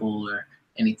actionable or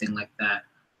anything like that?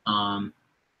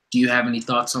 Do you have any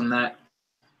thoughts on that,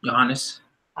 Johannes?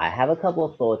 I have a couple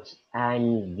of thoughts,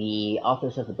 and the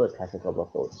authors of the book has a couple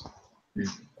of thoughts.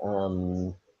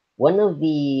 Mm. One of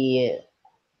the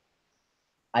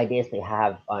ideas they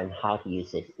have on how to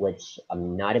use it, which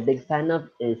I'm not a big fan of,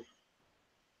 is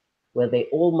where they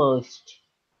almost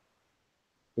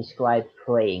describe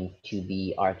praying to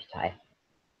the archetype.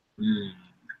 Mm.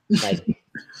 Like,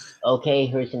 okay,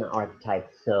 here's an archetype,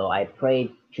 so I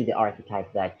pray to the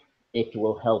archetype that it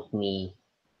will help me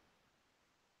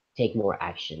take more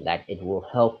action, that it will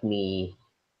help me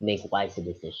make wiser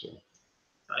decisions.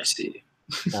 I see.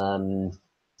 Um,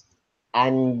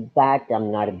 and that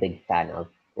I'm not a big fan of.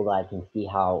 Although I can see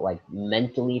how like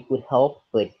mentally it would help,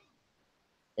 but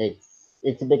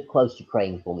it's a bit close to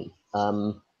praying for me.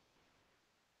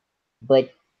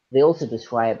 But they also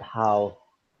describe how,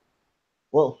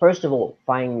 well, first of all,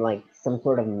 find like some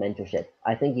sort of mentorship.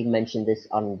 I think you mentioned this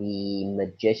on the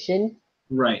magician.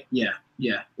 Right. Yeah.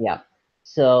 Yeah. Yeah.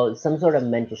 So some sort of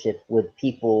mentorship with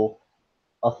people,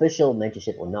 official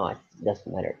mentorship or not,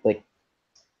 doesn't matter, but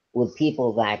with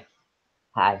people that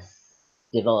has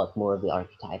developed more of the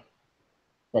archetype,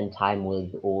 spend time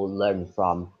with or learn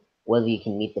from, whether you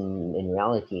can meet them in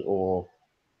reality or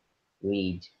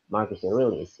read Marcus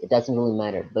Aurelius, it doesn't really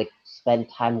matter, but spend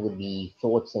time with the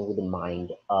thoughts and with the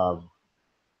mind of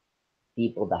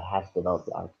people that has developed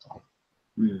the archetype,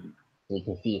 Mm. so you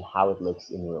can see how it looks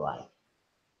in real life.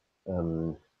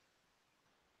 Um,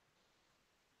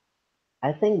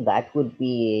 I think that would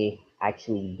be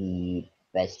actually the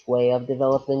best way of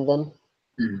developing them,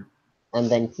 Mm. and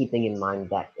then keeping in mind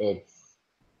that it's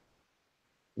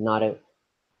not a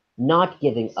not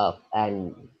giving up,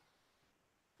 and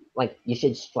like you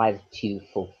should strive to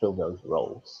fulfill those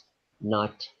roles,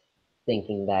 not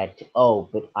thinking that, oh,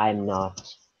 but I'm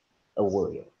not a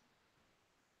warrior.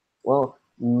 Well,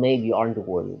 maybe you aren't a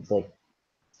warrior, but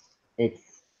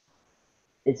it's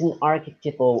it's an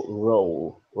archetypal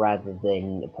role rather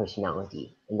than a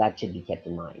personality, and that should be kept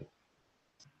in mind.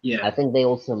 Yeah. I think they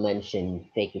also mention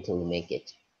fake it till you make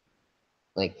it.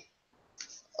 Like,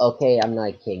 okay, I'm not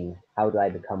a king. How do I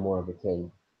become more of a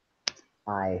king?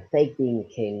 I fake being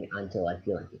a king until I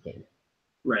feel like a king.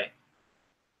 Right.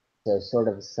 So sort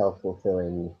of a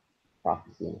self-fulfilling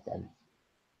prophecy in a sense.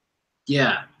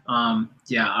 Yeah.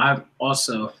 Yeah. I'm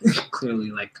also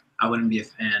clearly like I wouldn't be a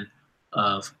fan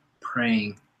of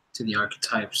praying to the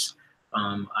archetypes,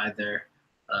 either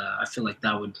I feel like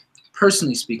that would,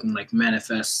 personally speaking, like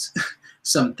manifest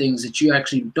some things that you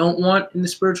actually don't want in the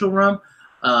spiritual realm.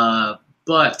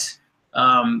 But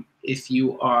if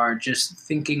you are just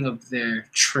thinking of their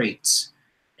traits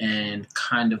and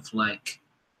kind of like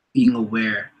being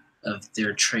aware of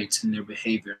their traits and their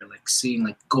behavior, like seeing,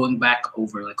 like going back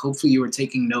over, like hopefully you were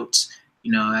taking notes,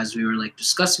 as we were like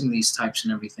discussing these types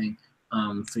and everything,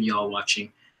 for y'all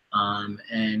watching,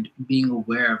 and being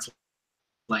aware of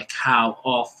like how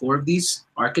all four of these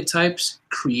archetypes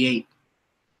create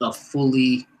a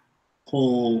fully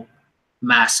whole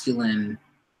masculine,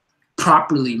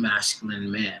 properly masculine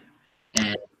man,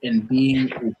 and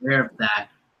being aware of that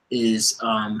is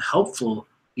helpful,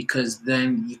 because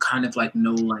then you kind of like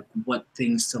know like what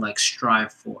things to like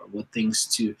strive for, what things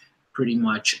to pretty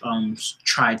much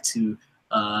try to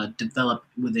develop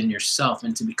within yourself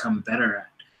and to become better at.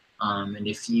 And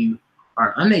if you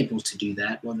are unable to do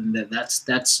that, well then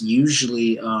that's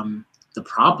usually the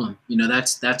problem.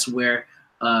 That's where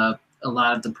a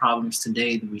lot of the problems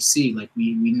today that we see, like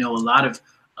we know a lot of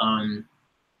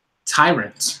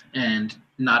tyrants and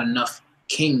not enough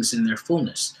kings in their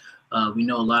fullness. We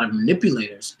know a lot of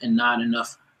manipulators and not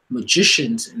enough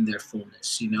magicians in their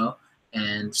fullness.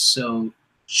 And so,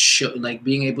 like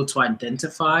being able to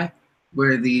identify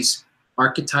where these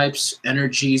archetypes,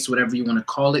 energies, whatever you want to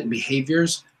call it,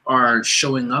 behaviors are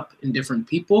showing up in different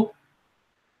people,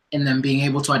 and then being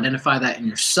able to identify that in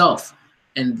yourself,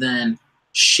 and then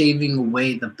shaving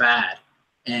away the bad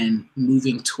and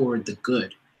moving toward the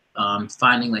good,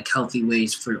 finding like healthy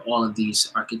ways for all of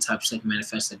these archetypes like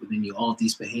manifest like within you, all of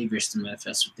these behaviors to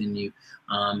manifest within you,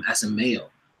 as a male.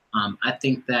 I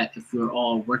think that if we're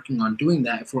all working on doing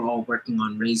that, if we're all working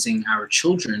on raising our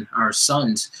children, our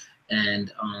sons,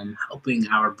 and helping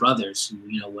our brothers,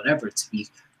 whatever, to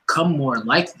become more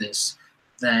like this,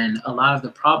 then a lot of the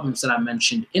problems that I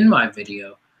mentioned in my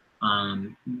video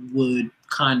would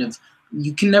kind of,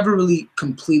 you can never really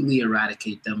completely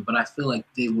eradicate them, but I feel like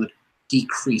they would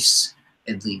decrease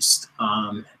at least.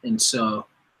 And so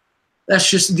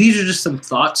these are just some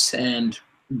thoughts, and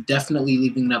definitely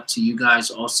leaving it up to you guys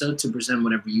also to present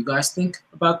whatever you guys think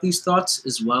about these thoughts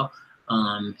as well.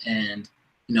 And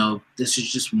this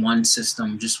is just one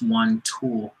system, just one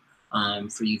tool,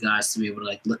 for you guys to be able to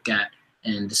like look at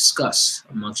and discuss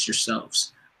amongst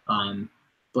yourselves.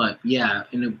 But yeah,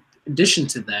 in addition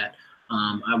to that,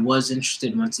 I was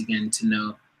interested once again to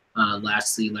know,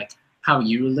 lastly, like how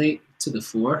you relate to the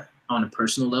four on a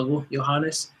personal level,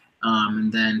 Johannes.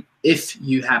 And then if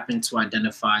you happen to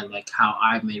identify like how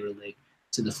I may relate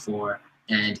to the four,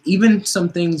 and even some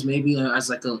things maybe, as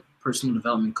like a personal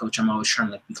development coach, I'm always trying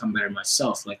to like become better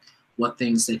myself. Like what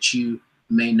things that you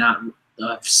may not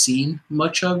have seen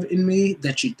much of in me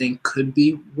that you think could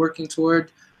be working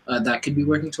toward, I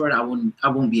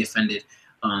won't be offended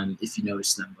if you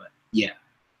notice them. But yeah.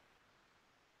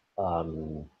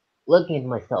 Looking at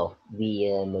myself,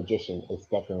 the magician is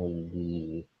definitely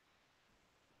the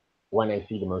one I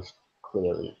see the most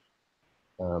clearly.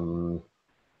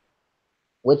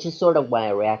 Which is sort of why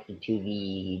I reacted to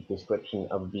the description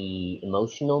of the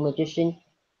emotional magician.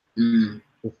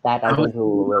 Is that I don't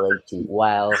really relate to,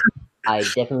 while I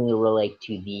definitely relate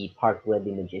to the part where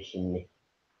the magician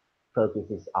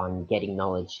focuses on getting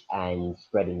knowledge and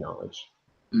spreading knowledge.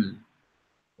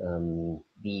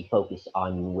 The focus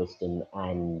on wisdom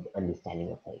and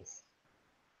understanding of things.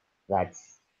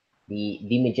 That's the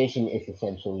magician is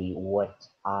essentially what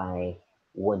I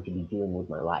want to be doing with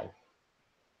my life.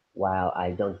 While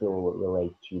I don't really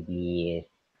relate to the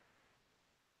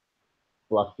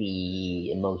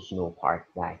fluffy emotional part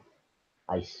that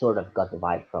I sort of got the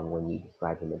vibe from when you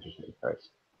described the magician at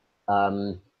first.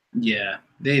 Yeah,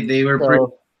 they were so,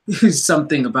 pretty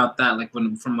something about that, like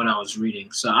from what I was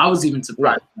reading. So I was even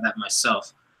surprised by that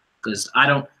myself, because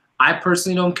I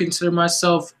personally don't consider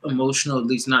myself emotional, at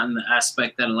least not in the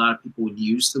aspect that a lot of people would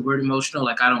use the word emotional.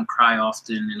 Like I don't cry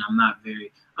often, and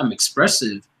I'm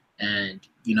expressive, and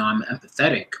I'm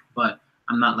empathetic, but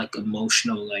I'm not like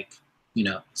emotional, like.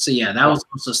 So yeah, that was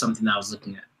also something that I was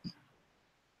looking at.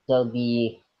 So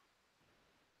the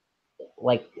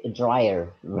like a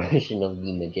drier version of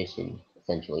the magician,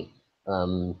 essentially,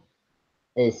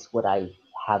 is what I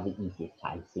have the easiest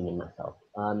time seeing in myself.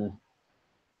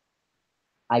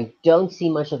 I don't see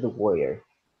much of the warrior,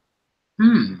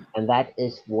 and that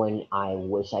is one I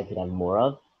wish I could have more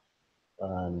of.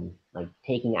 Like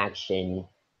taking action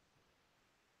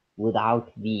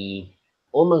without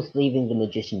almost leaving the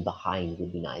magician behind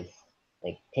would be nice.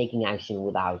 Like taking action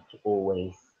without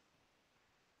always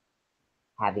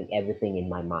having everything in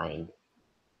my mind.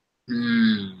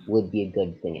 would be a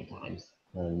good thing at times.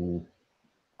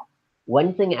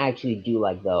 One thing I actually do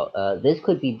like though, this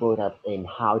could be brought up in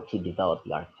how to develop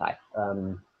the archetype.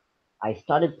 I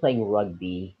started playing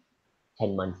rugby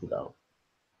 10 months ago,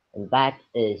 and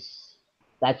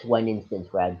that's one instance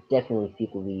where I definitely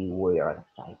feel the warrior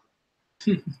archetype.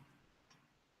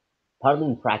 Partly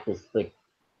in practice, but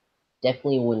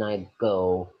definitely when I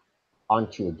go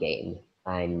onto a game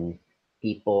and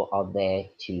people are there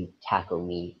to tackle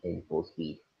me in full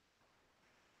speed.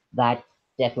 That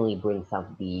definitely brings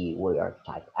out the warrior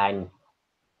archetype. And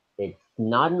it's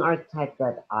not an archetype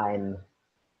that I'm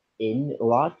in a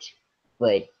lot,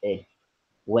 but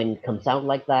when it comes out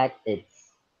like that, it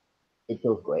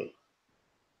feels great.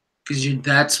 Because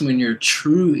that's when your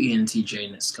true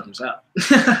ENTJ-ness comes out.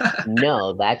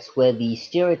 No, that's where the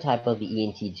stereotype of the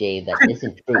ENTJ that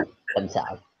isn't true comes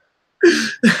out.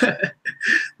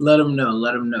 Let them know.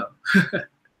 Let them know.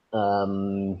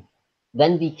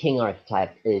 Then the king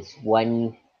archetype is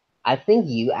one. I think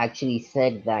you actually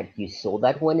said that you saw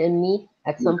that one in me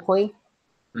at some point.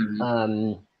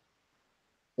 Mm-hmm.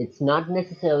 It's not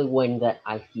necessarily one that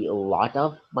I see a lot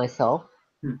of myself.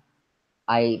 Hmm.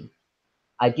 I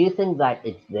I do think that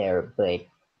it's there, but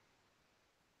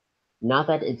not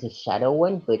that it's a shadow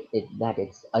one, but that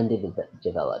it's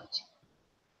underdeveloped.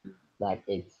 That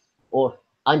it's or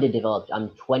underdeveloped. I'm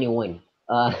 21.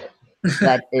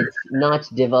 That it's not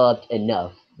developed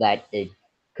enough. That it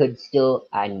could still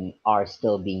and are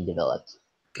still being developed.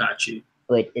 Got you.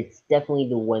 But it's definitely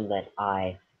the one that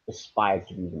I aspire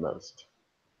to be the most.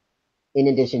 In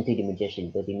addition to the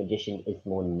magician, but the magician is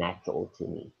more natural to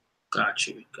me. Got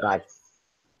you. Got That's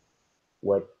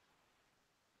what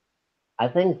I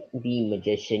think the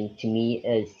magician to me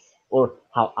is, or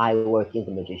how I work in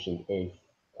the magician is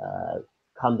a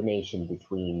combination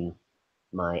between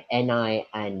my NI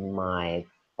and my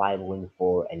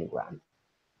 514 enneagram.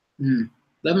 you.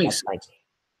 That makes That's like sense.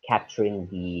 capturing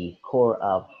the core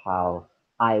of how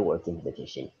I work in the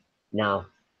magician. Now,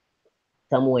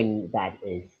 someone that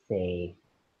is, say,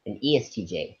 an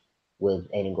ESTJ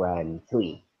with Enneagram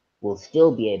 3 will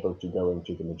still be able to go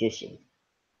into the magician,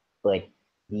 but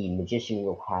the magician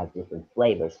will have different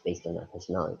flavors based on their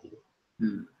personality.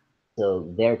 Mm.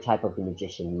 So their type of the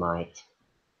magician might,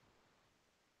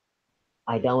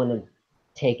 I don't want to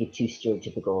take a too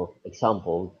stereotypical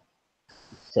example,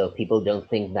 so people don't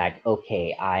think that,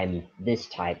 okay, I'm this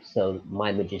type, so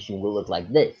my magician will look like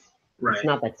this. It's Right.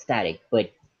 not that static,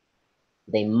 but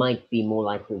they might be more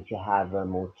likely to have a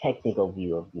more technical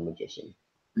view of the magician,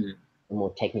 Mm. a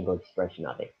more technical expression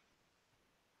of it.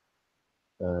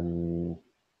 Um,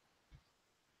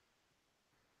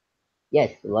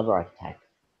 yes, the lover archetype.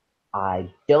 I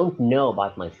don't know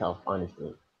about myself,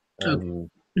 honestly. Okay. Um,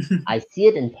 I see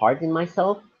it in part in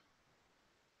myself,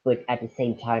 but at the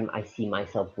same time, I see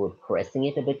myself repressing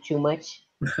it a bit too much.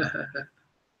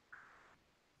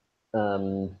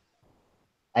 Um,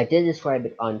 I did describe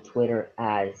it on Twitter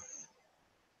as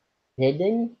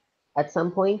hidden at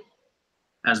some point,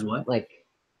 As what? like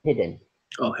hidden.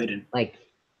 Oh, hidden. Like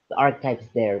the archetype's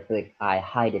there, but I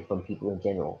hide it from people in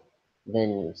general.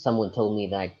 Then someone told me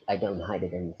that I don't hide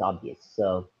it and it's obvious.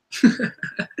 So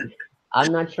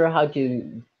I'm not sure how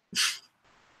to.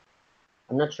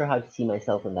 I'm not sure how to see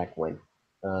myself in that one.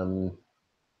 Um,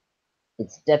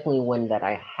 it's definitely one that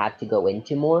I have to go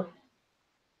into more,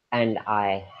 and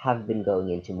I have been going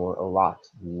into more a lot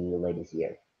the latest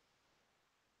year.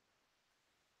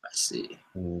 I see.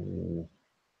 Mm,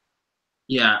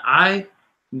 Yeah,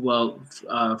 well,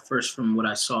 first from what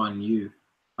I saw in you,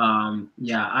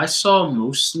 yeah, I saw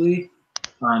mostly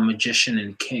magician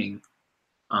and king.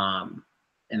 Um,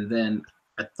 and then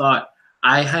I thought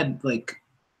I had like,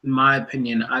 in my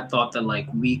opinion, I thought that like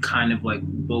we kind of like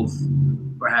both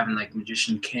were having like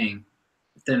magician king.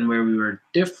 But then where we were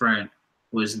different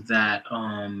was that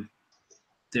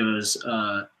there was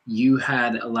you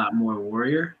had a lot more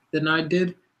warrior than I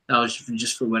did. That was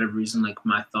just for whatever reason, like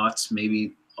my thoughts.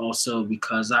 Maybe also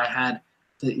because I had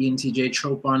the ENTJ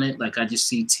trope on it. Like I just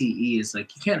see TE as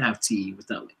like you can't have TE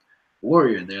without like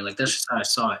warrior there. Like that's just how I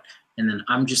saw it. And then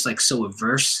I'm just like so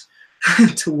averse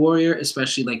to warrior,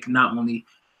 especially like not only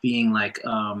being like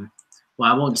well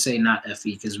I won't say not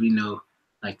FE because we know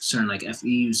like certain like FE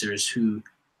users who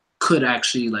could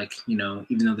actually like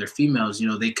even though they're females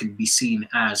they could be seen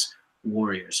as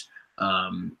warriors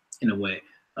in a way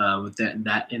with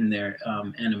that in their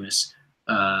animus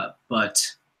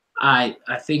but I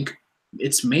think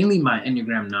it's mainly my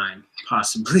Enneagram 9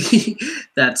 possibly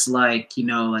that's like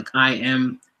like I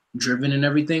am driven and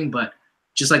everything, but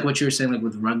just like what you were saying like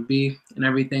with rugby and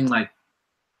everything, like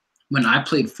when I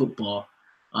played football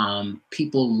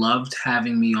people loved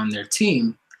having me on their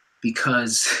team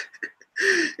because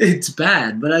it's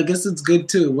bad, but I guess it's good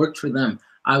too. It worked for them.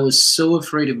 I was so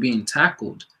afraid of being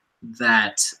tackled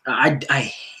that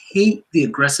I hate the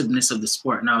aggressiveness of the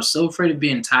sport, and I was so afraid of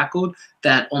being tackled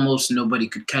that almost nobody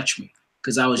could catch me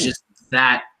because I was just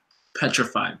that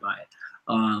petrified by it.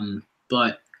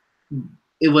 But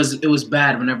it was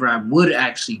bad whenever I would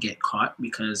actually get caught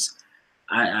because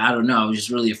I don't know, I was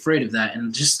just really afraid of that,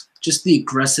 and just the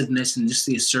aggressiveness and just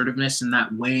the assertiveness in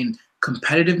that way and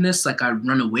competitiveness, like I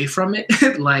run away from it.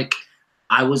 Like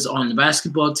I was on the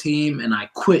basketball team and I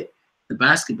quit the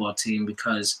basketball team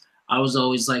because I was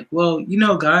always like, well, you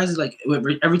know, guys, like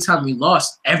every time we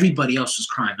lost, everybody else was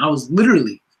crying. I was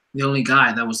literally the only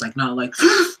guy that was like, not like,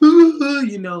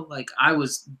 you know, like I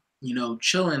was, you know,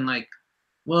 chilling, like,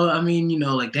 well, I mean, you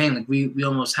know, like, dang, like we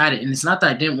almost had it. And it's not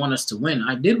that I didn't want us to win.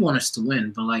 I did want us to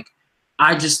win, but like,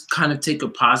 I just kind of take a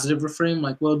positive refrain,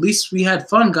 like, well, at least we had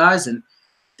fun, guys. And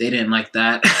they didn't like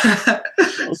that.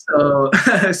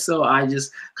 So I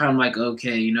just kind of like,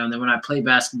 okay, you know, and then when I play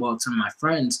basketball with some of my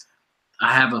friends,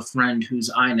 I have a friend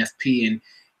who's INFP, and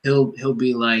he'll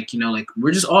be like, you know, like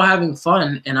we're just all having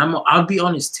fun, and I'll be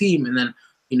on his team, and then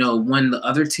you know when the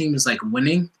other team is like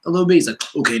winning a little bit, he's like,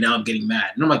 okay, now I'm getting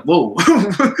mad, and I'm like, whoa,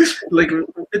 like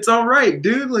it's all right,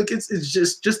 dude, like it's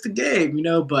just a game, you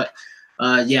know, but.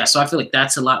 Yeah, so I feel like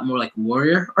that's a lot more like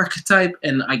warrior archetype,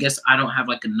 and I guess I don't have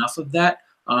like enough of that.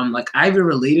 Like I even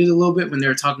related a little bit when they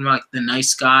were talking about like the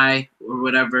nice guy or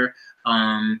whatever,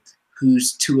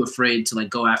 who's too afraid to like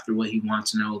go after what he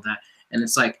wants and all that. And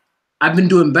it's like I've been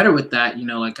doing better with that, you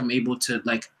know, like I'm able to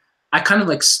like I kind of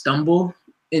like stumble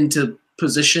into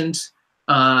positions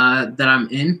that I'm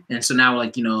in, and so now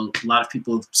like you know a lot of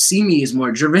people see me as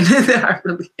more driven than I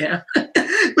really am,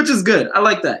 which is good. I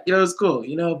like that, you know, it's cool,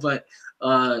 you know, but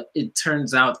it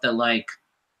turns out that like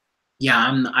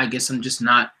yeah, I guess I'm just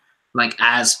not like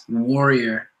as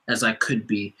warrior as I could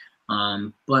be.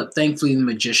 But thankfully the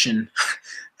magician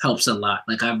helps a lot.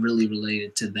 Like I've really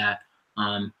related to that.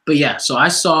 But yeah, so I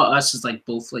saw us as like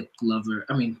both like lover,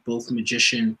 I mean both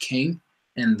magician king,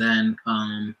 and then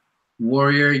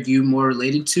warrior you more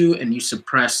related to, and you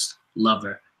suppress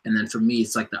lover. And then for me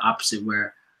it's like the opposite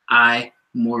where I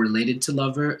more related to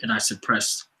lover and I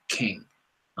suppress king.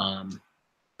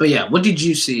 But yeah, what did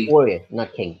you see? Warrior,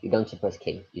 not king. You don't suppress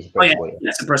king. You suppress warrior.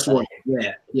 Yeah, suppress warrior.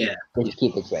 Yeah. Let's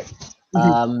keep it straight.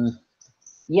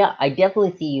 Yeah, I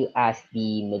definitely see you as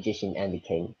the magician and the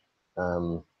king.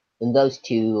 And those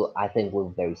two, I think, were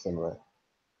very similar.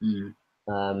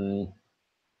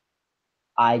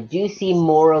 I do see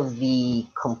more of the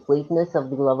completeness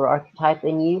of the lover archetype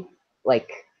in you,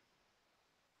 like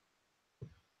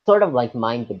sort of like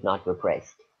mine, but not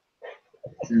repressed.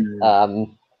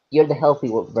 You're the healthy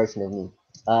version of me.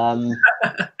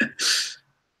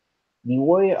 The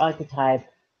warrior archetype,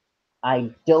 I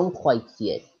don't quite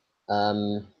see it.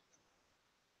 No,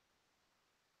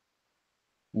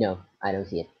 I don't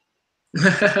see it.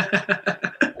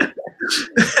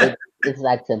 It's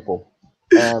that simple.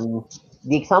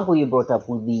 The example you brought up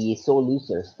with the sore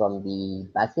losers from the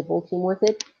basketball team with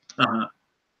it,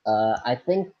 I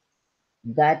think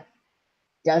that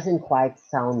doesn't quite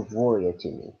sound warrior to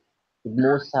me. It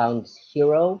more sounds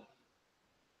hero,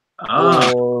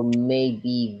 or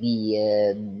maybe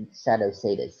the shadow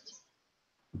sadist.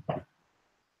 But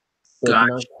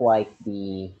not quite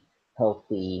the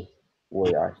healthy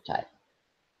warrior archetype.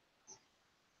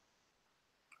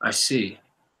 I see.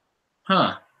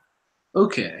 Huh.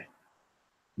 Okay.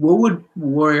 What would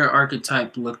warrior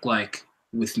archetype look like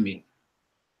with me?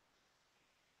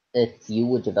 If you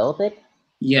would develop it?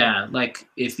 Yeah, like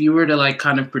if you were to like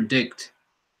kind of predict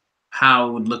how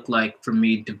it would look like for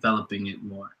me developing it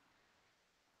more.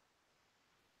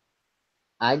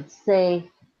 I'd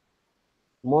say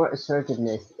more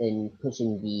assertiveness in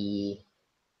pushing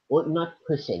or not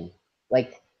pushing,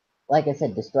 like I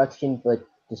said, destruction, but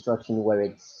destruction where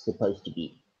it's supposed to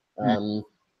be. The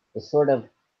sort of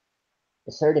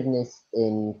assertiveness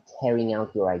in carrying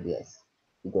out your ideas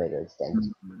to a greater extent.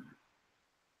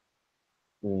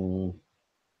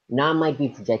 Now I might be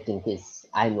projecting because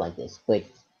I'm like this, but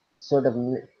sort of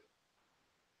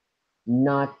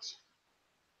not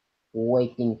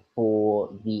waiting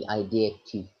for the idea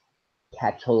to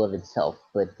catch hold of itself,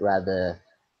 but rather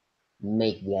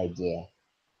make the idea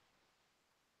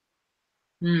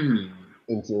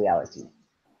into reality.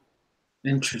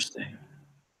 Interesting.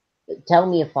 Tell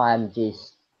me if I'm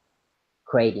just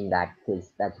creating that,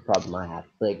 because that's a problem I have,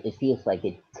 but it feels like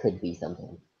it could be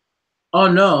something. Oh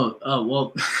no.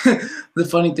 Well, the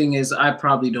funny thing is I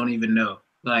probably don't even know.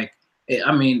 Like,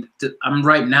 I mean, I'm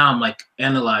right now, I'm like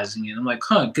analyzing it. I'm like,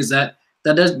 huh, because that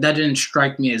that didn't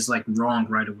strike me as like wrong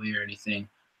right away or anything.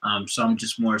 So I'm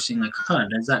just more seeing like, huh,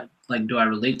 does that like, do I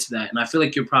relate to that? And I feel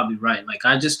like you're probably right. Like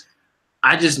I just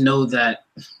know that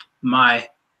my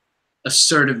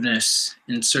assertiveness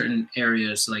in certain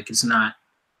areas like is not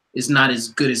as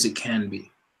good as it can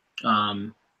be.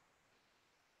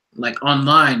 Like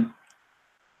online,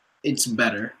 it's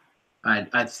better.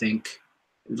 I think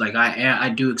like I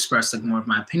do express like more of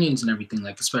my opinions and everything,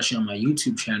 like especially on my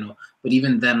YouTube channel. But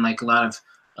even then, like a lot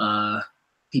of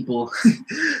people,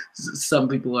 some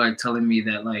people are telling me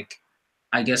that like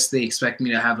I guess they expect me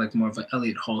to have like more of an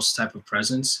Elliot Hulse type of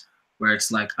presence, where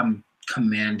it's like I'm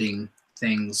commanding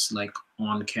things like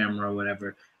on camera or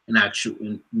whatever, and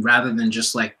actually rather than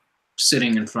just like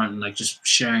sitting in front and like just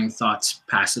sharing thoughts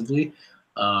passively.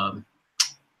 Um,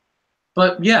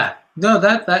 but yeah, no,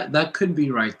 that could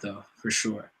be right though, for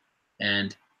sure.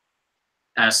 And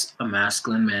as a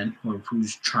masculine man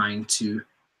who's trying to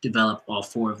develop all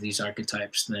four of these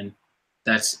archetypes, then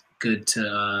that's good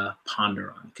to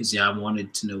ponder on. Because yeah, I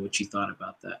wanted to know what you thought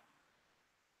about that.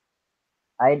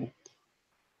 I'd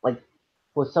like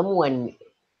for someone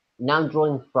now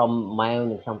drawing from my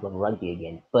own example of rugby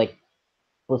again, but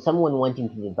for someone wanting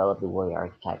to develop the warrior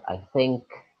archetype, I think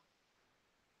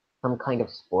some kind of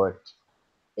sport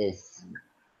is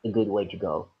a good way to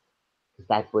go because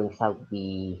that brings out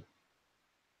the.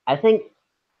 I think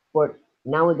for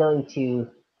now we're going to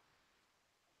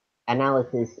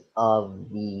analysis of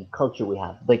the culture we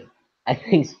have, but I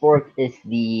think sport is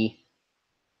the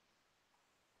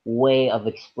way of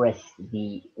expressing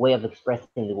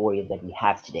the warrior that we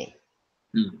have today.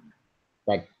 Hmm.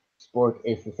 That sport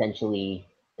is essentially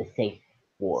a safe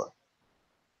war.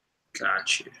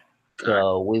 Got you.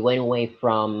 So we went away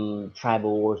from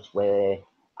tribal wars where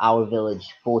our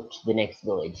village fought the next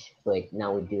village, but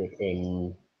now we do it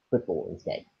in football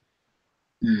instead.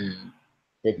 Hmm.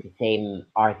 So it's the same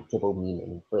archetypal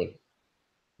meaning, but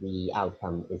the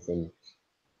outcome isn't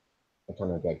a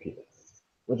ton of dead people,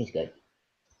 which is good.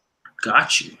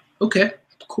 Got you. Okay.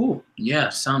 Cool. Yeah.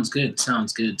 Sounds good.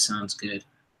 Sounds good. Sounds good.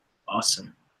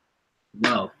 Awesome.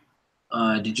 Well,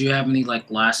 did you have any like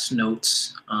last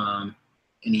notes?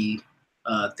 Any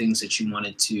things that you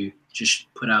wanted to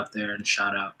just put out there and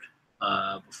shout out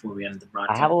before we end the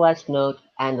I have broadcast? a last note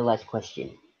and a last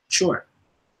question. Sure.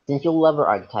 Since your lover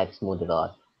archetype is more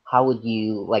developed, how would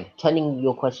you like turning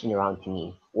your question around to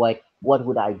me? What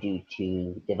would I do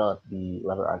to develop the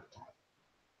lover archetype?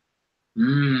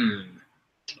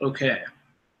 Okay.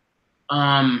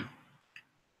 Um,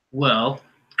 well,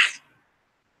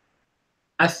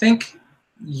 I think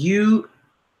you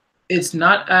it's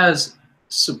not as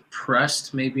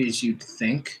suppressed maybe as you'd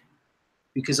think,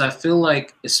 because I feel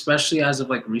like especially as of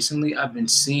like recently I've been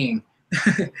seeing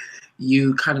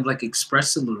you kind of like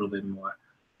express a little bit more.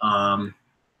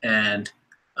 And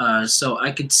so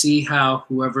I could see how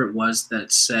whoever it was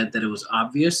that said that it was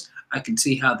obvious, I could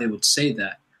see how they would say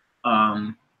that.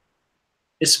 Um,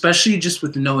 Especially just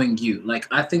with knowing you. Like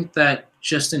I think that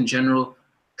just in general,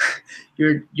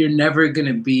 you're never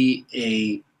gonna be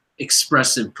a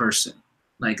expressive person.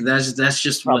 Like that's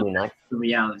just what Probably not. the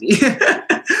reality.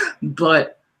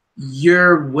 But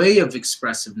your way of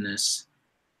expressiveness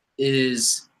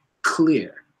is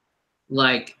clear.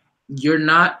 Like you're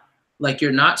not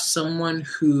you're not someone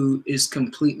who is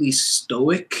completely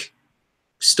stoic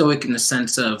in the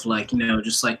sense of like,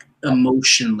 just like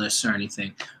emotionless or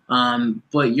anything.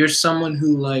 But you're someone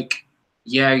who like,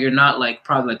 yeah, you're not like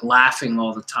probably like laughing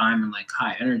all the time and like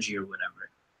high energy or whatever.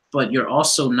 But you're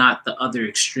also not the other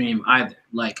extreme either.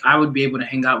 Like I would be able to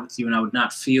hang out with you and I would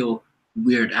not feel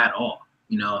weird at all.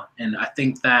 And I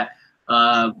think that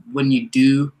when you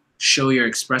do show your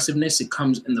expressiveness, it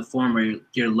comes in the form where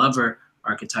your lover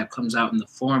archetype comes out in the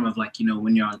form of like,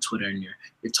 when you're on Twitter and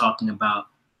you're talking about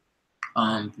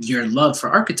your love for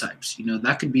archetypes.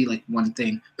 That could be like one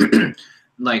thing.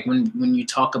 Like when you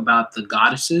talk about the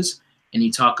goddesses and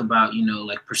you talk about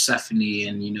like Persephone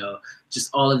and just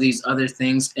all of these other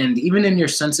things, and even in your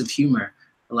sense of humor,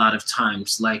 a lot of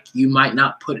times like you might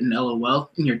not put an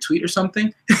LOL in your tweet or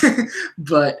something,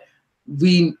 but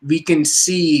we can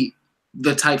see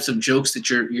the types of jokes that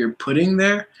you're putting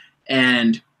there,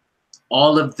 and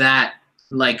all of that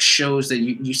like shows that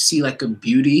you see like a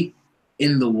beauty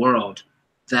in the world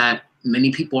that many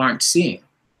people aren't seeing.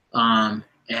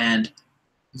 And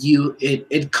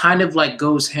it kind of like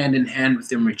goes hand in hand with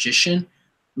your magician.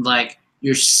 Like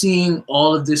you're seeing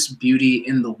all of this beauty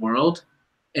in the world,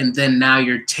 and then now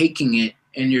you're taking it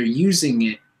and you're using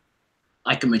it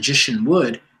like a magician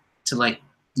would to like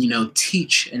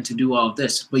teach and to do all of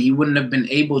this. But you wouldn't have been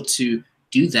able to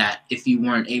do that if you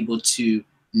weren't able to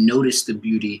notice the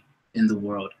beauty in the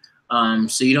world.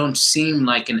 So you don't seem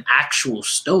like an actual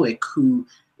stoic who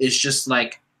is just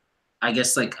like, I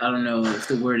guess, like, I don't know if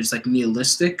the word is like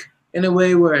nihilistic in a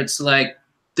way, where it's like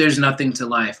there's nothing to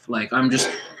life. Like I'm just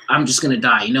gonna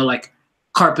die. You know, like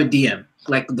carpe diem,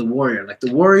 like the warrior. Like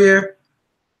the warrior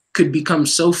could become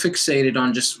so fixated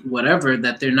on just whatever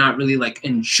that they're not really like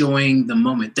enjoying the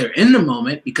moment. They're in the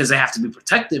moment because they have to be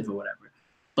protective or whatever,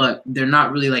 but they're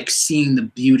not really like seeing the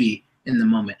beauty in the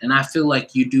moment. And I feel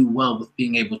like you do well with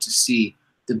being able to see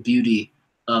the beauty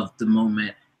of the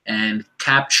moment and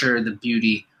capture the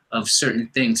beauty of certain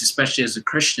things, especially as a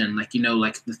Christian, like, you know,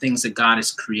 like the things that God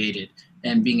has created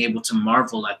and being able to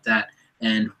marvel at that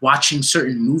and watching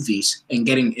certain movies and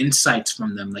getting insights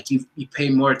from them. Like you pay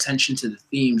more attention to the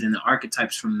themes and the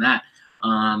archetypes from that.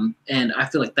 And I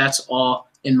feel like that's all,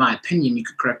 in my opinion, you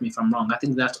could correct me if I'm wrong, I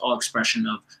think that's all expression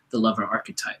of the lover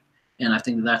archetype. And I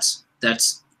think that's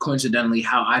coincidentally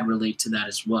how I'd relate to that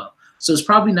as well. So it's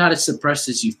probably not as suppressed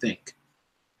as you think.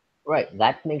 Right,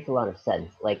 that makes a lot of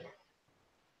sense. Like,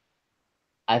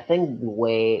 I think the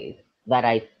way that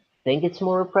I think it's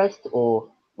more repressed, or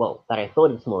well, that I thought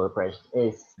it's more repressed,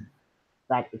 is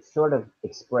that it's sort of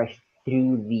expressed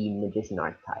through the magician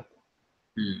archetype,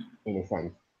 in a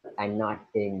sense, and not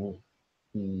in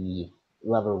the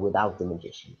lover without the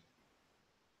magician.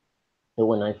 So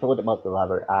when I thought about the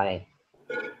lover, I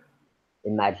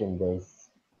imagined this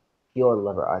pure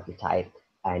lover archetype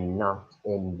and not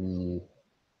in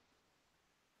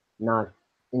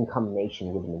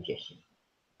combination with the magician.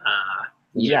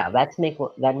 Yeah, that makes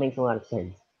a lot of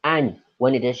sense. And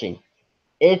one addition,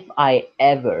 if I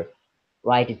ever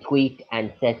write a tweet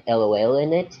and set LOL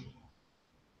in it,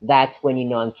 that's when you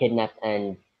know I'm kidnapped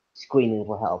and screaming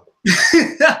for help.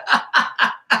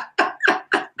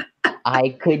 I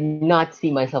could not see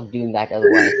myself doing that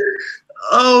otherwise.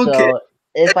 Okay. So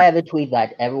if I ever tweet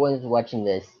that everyone's watching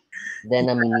this, then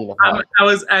I'm in need of help. I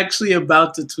was actually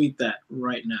about to tweet that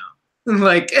right now.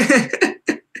 Like,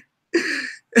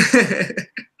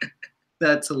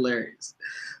 that's hilarious.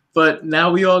 But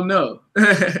now we all know.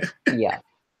 Yeah.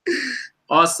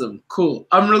 Awesome. Cool.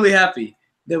 I'm really happy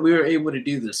that we were able to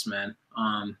do this, man.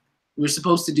 We were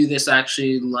supposed to do this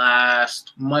actually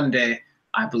last Monday,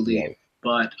 I believe. Yes.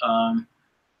 But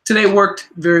today worked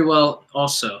very well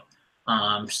also.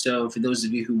 So for those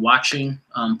of you who watching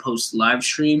post live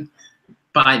stream,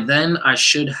 by then I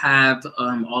should have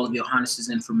all of Johannes's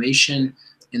information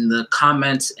in the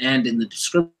comments and in the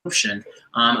description.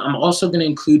 I'm also going to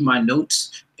include my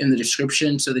notes in the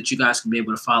description so that you guys can be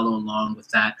able to follow along with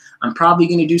that. I'm probably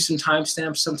going to do some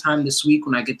timestamps sometime this week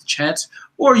when I get the chance,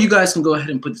 or you guys can go ahead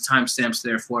and put the timestamps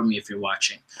there for me if you're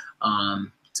watching,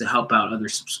 to help out other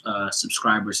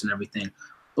subscribers and everything.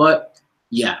 But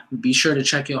yeah, be sure to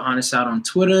check Johannes out on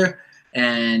Twitter,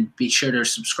 and be sure to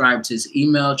subscribe to his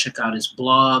email, check out his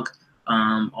blog,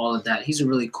 all of that. He's a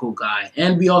really cool guy.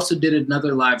 And we also did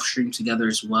another live stream together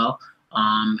as well.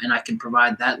 And I can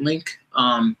provide that link,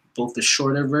 both the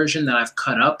shorter version that I've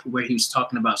cut up where he was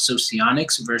talking about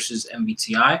socionics versus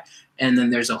MBTI. And then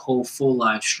there's a whole full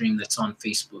live stream that's on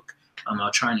Facebook. I'll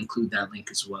try and include that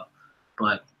link as well.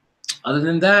 But other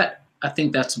than that, I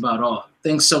think that's about all.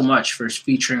 Thanks so much for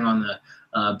featuring on the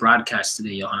broadcast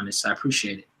today, Johannes. I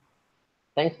appreciate it.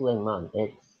 Thanks for letting me on.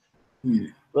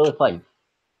 It's really fun.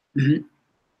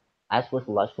 As was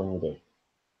the last one we did.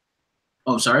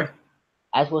 Oh, sorry?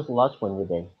 As was the last one we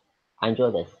did. I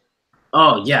enjoyed this.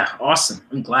 Oh, yeah. Awesome.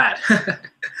 I'm glad.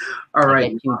 All right. I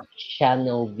get to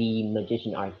channel the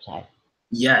magician archetype.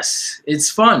 Yes.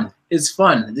 It's fun. It's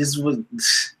fun. This is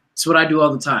what I do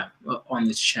all the time on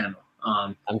this channel.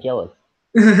 I'm jealous.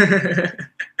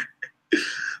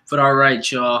 But all right,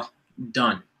 y'all.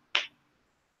 Done.